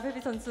 수고하셨습니다,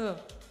 페비 선수.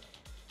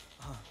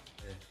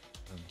 네.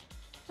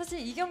 사실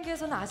이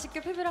경기에서는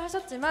아쉽게 패배를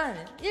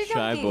하셨지만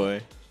Shy 1경기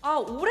boy.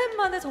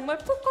 오랜만에 정말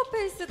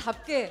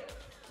포커페이스답게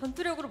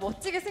전투력으로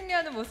멋지게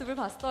승리하는 모습을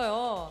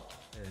봤어요.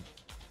 네.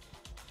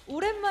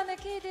 오랜만에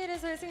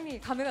KDL에서의 승리,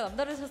 감회가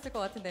남다르셨을 것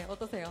같은데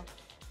어떠세요?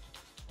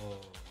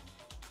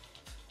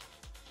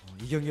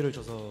 이 경기를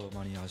져서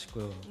많이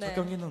아쉽고요. 네. 첫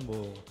경기는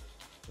뭐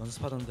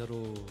연습하던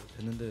대로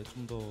됐는데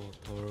좀 더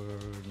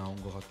덜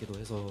나온 것 같기도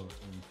해서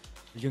좀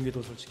이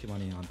경기도 솔직히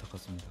많이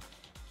안타깝습니다.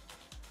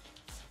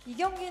 이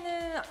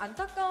경기는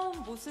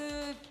안타까운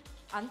모습,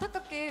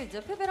 안타깝게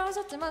이제 패배를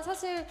하셨지만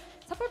사실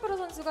 48프로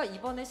선수가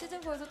이번에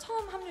시즌4에서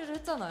처음 합류를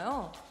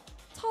했잖아요.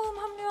 처음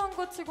합류한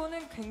것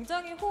치고는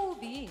굉장히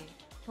호흡이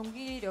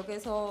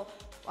경기력에서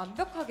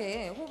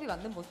완벽하게 호흡이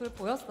맞는 모습을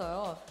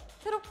보였어요.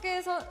 새롭게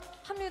해서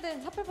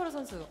합류된 48프로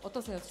선수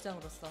어떠세요,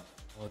 주장으로서?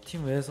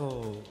 팀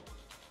외에서도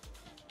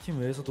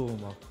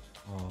막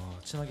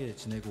친하게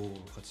지내고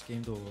같이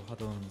게임도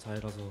하던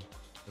사이라서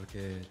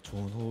이렇게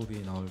좋은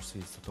호흡이 나올 수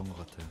있었던 것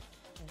같아요.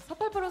 네,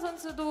 48프로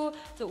선수도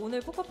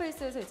오늘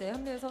포커페이스에서 이제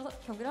합류해서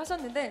경기를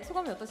하셨는데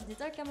소감이 어떠신지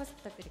짧게 한 말씀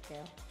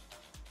부탁드릴게요.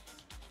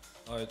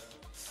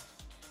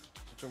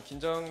 좀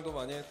긴장도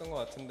많이 했던 것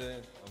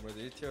같은데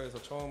아무래도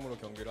 1티어에서 처음으로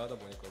경기를 하다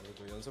보니까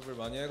그래도 연습을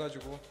많이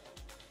해가지고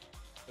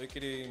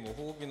저희끼리 뭐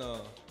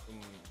호흡이나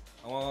좀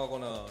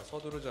당황하거나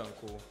서두르지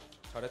않고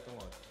잘했던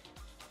것 같아요.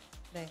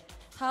 네,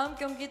 다음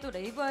경기도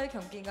레이브와의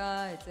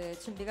경기가 이제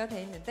준비가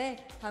돼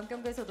있는데 다음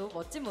경기에서도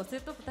멋진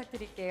모습 또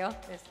부탁드릴게요.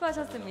 네,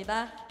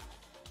 수고하셨습니다.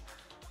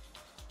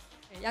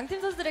 네,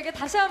 양팀 선수들에게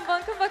다시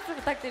한번 큰 박수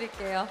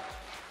부탁드릴게요.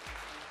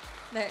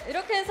 네,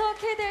 이렇게 해서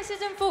KDL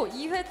시즌4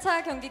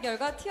 2회차 경기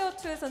결과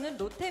티어2에서는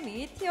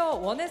롯데미,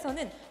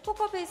 티어1에서는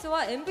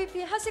포커페이스와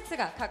MVP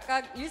하식스가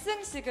각각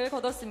 1승씩을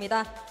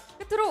거뒀습니다.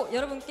 끝으로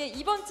여러분께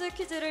이번 주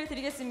퀴즈를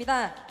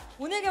드리겠습니다.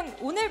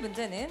 오늘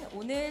문제는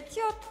오늘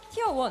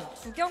티어1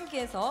 두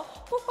경기에서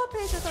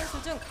포커페이스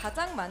선수 중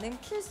가장 많은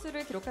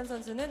킬수를 기록한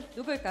선수는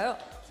누구일까요?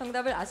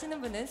 정답을 아시는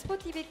분은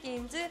스포티비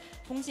게임즈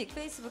공식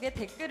페이스북에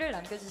댓글을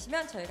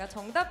남겨주시면 저희가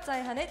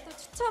정답자에 한해 또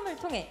추첨을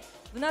통해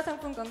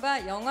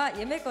문화상품권과 영화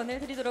예매권을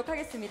드리도록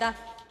하겠습니다.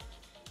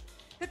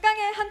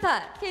 극강의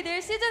한타 KDL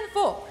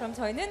시즌4 그럼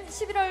저희는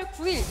 11월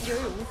 9일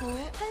일요일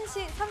오후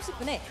 1시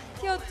 30분에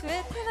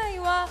티어2의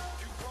테나이와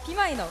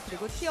B마이너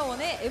그리고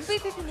티어1의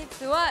MVP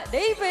피닉스와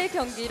레이브의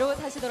경기로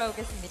다시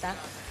돌아오겠습니다.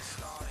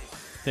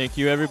 Thank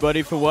you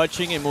everybody for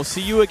watching and we'll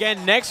see you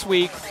again next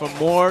week for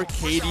more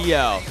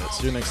KDL.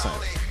 See you next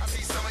time.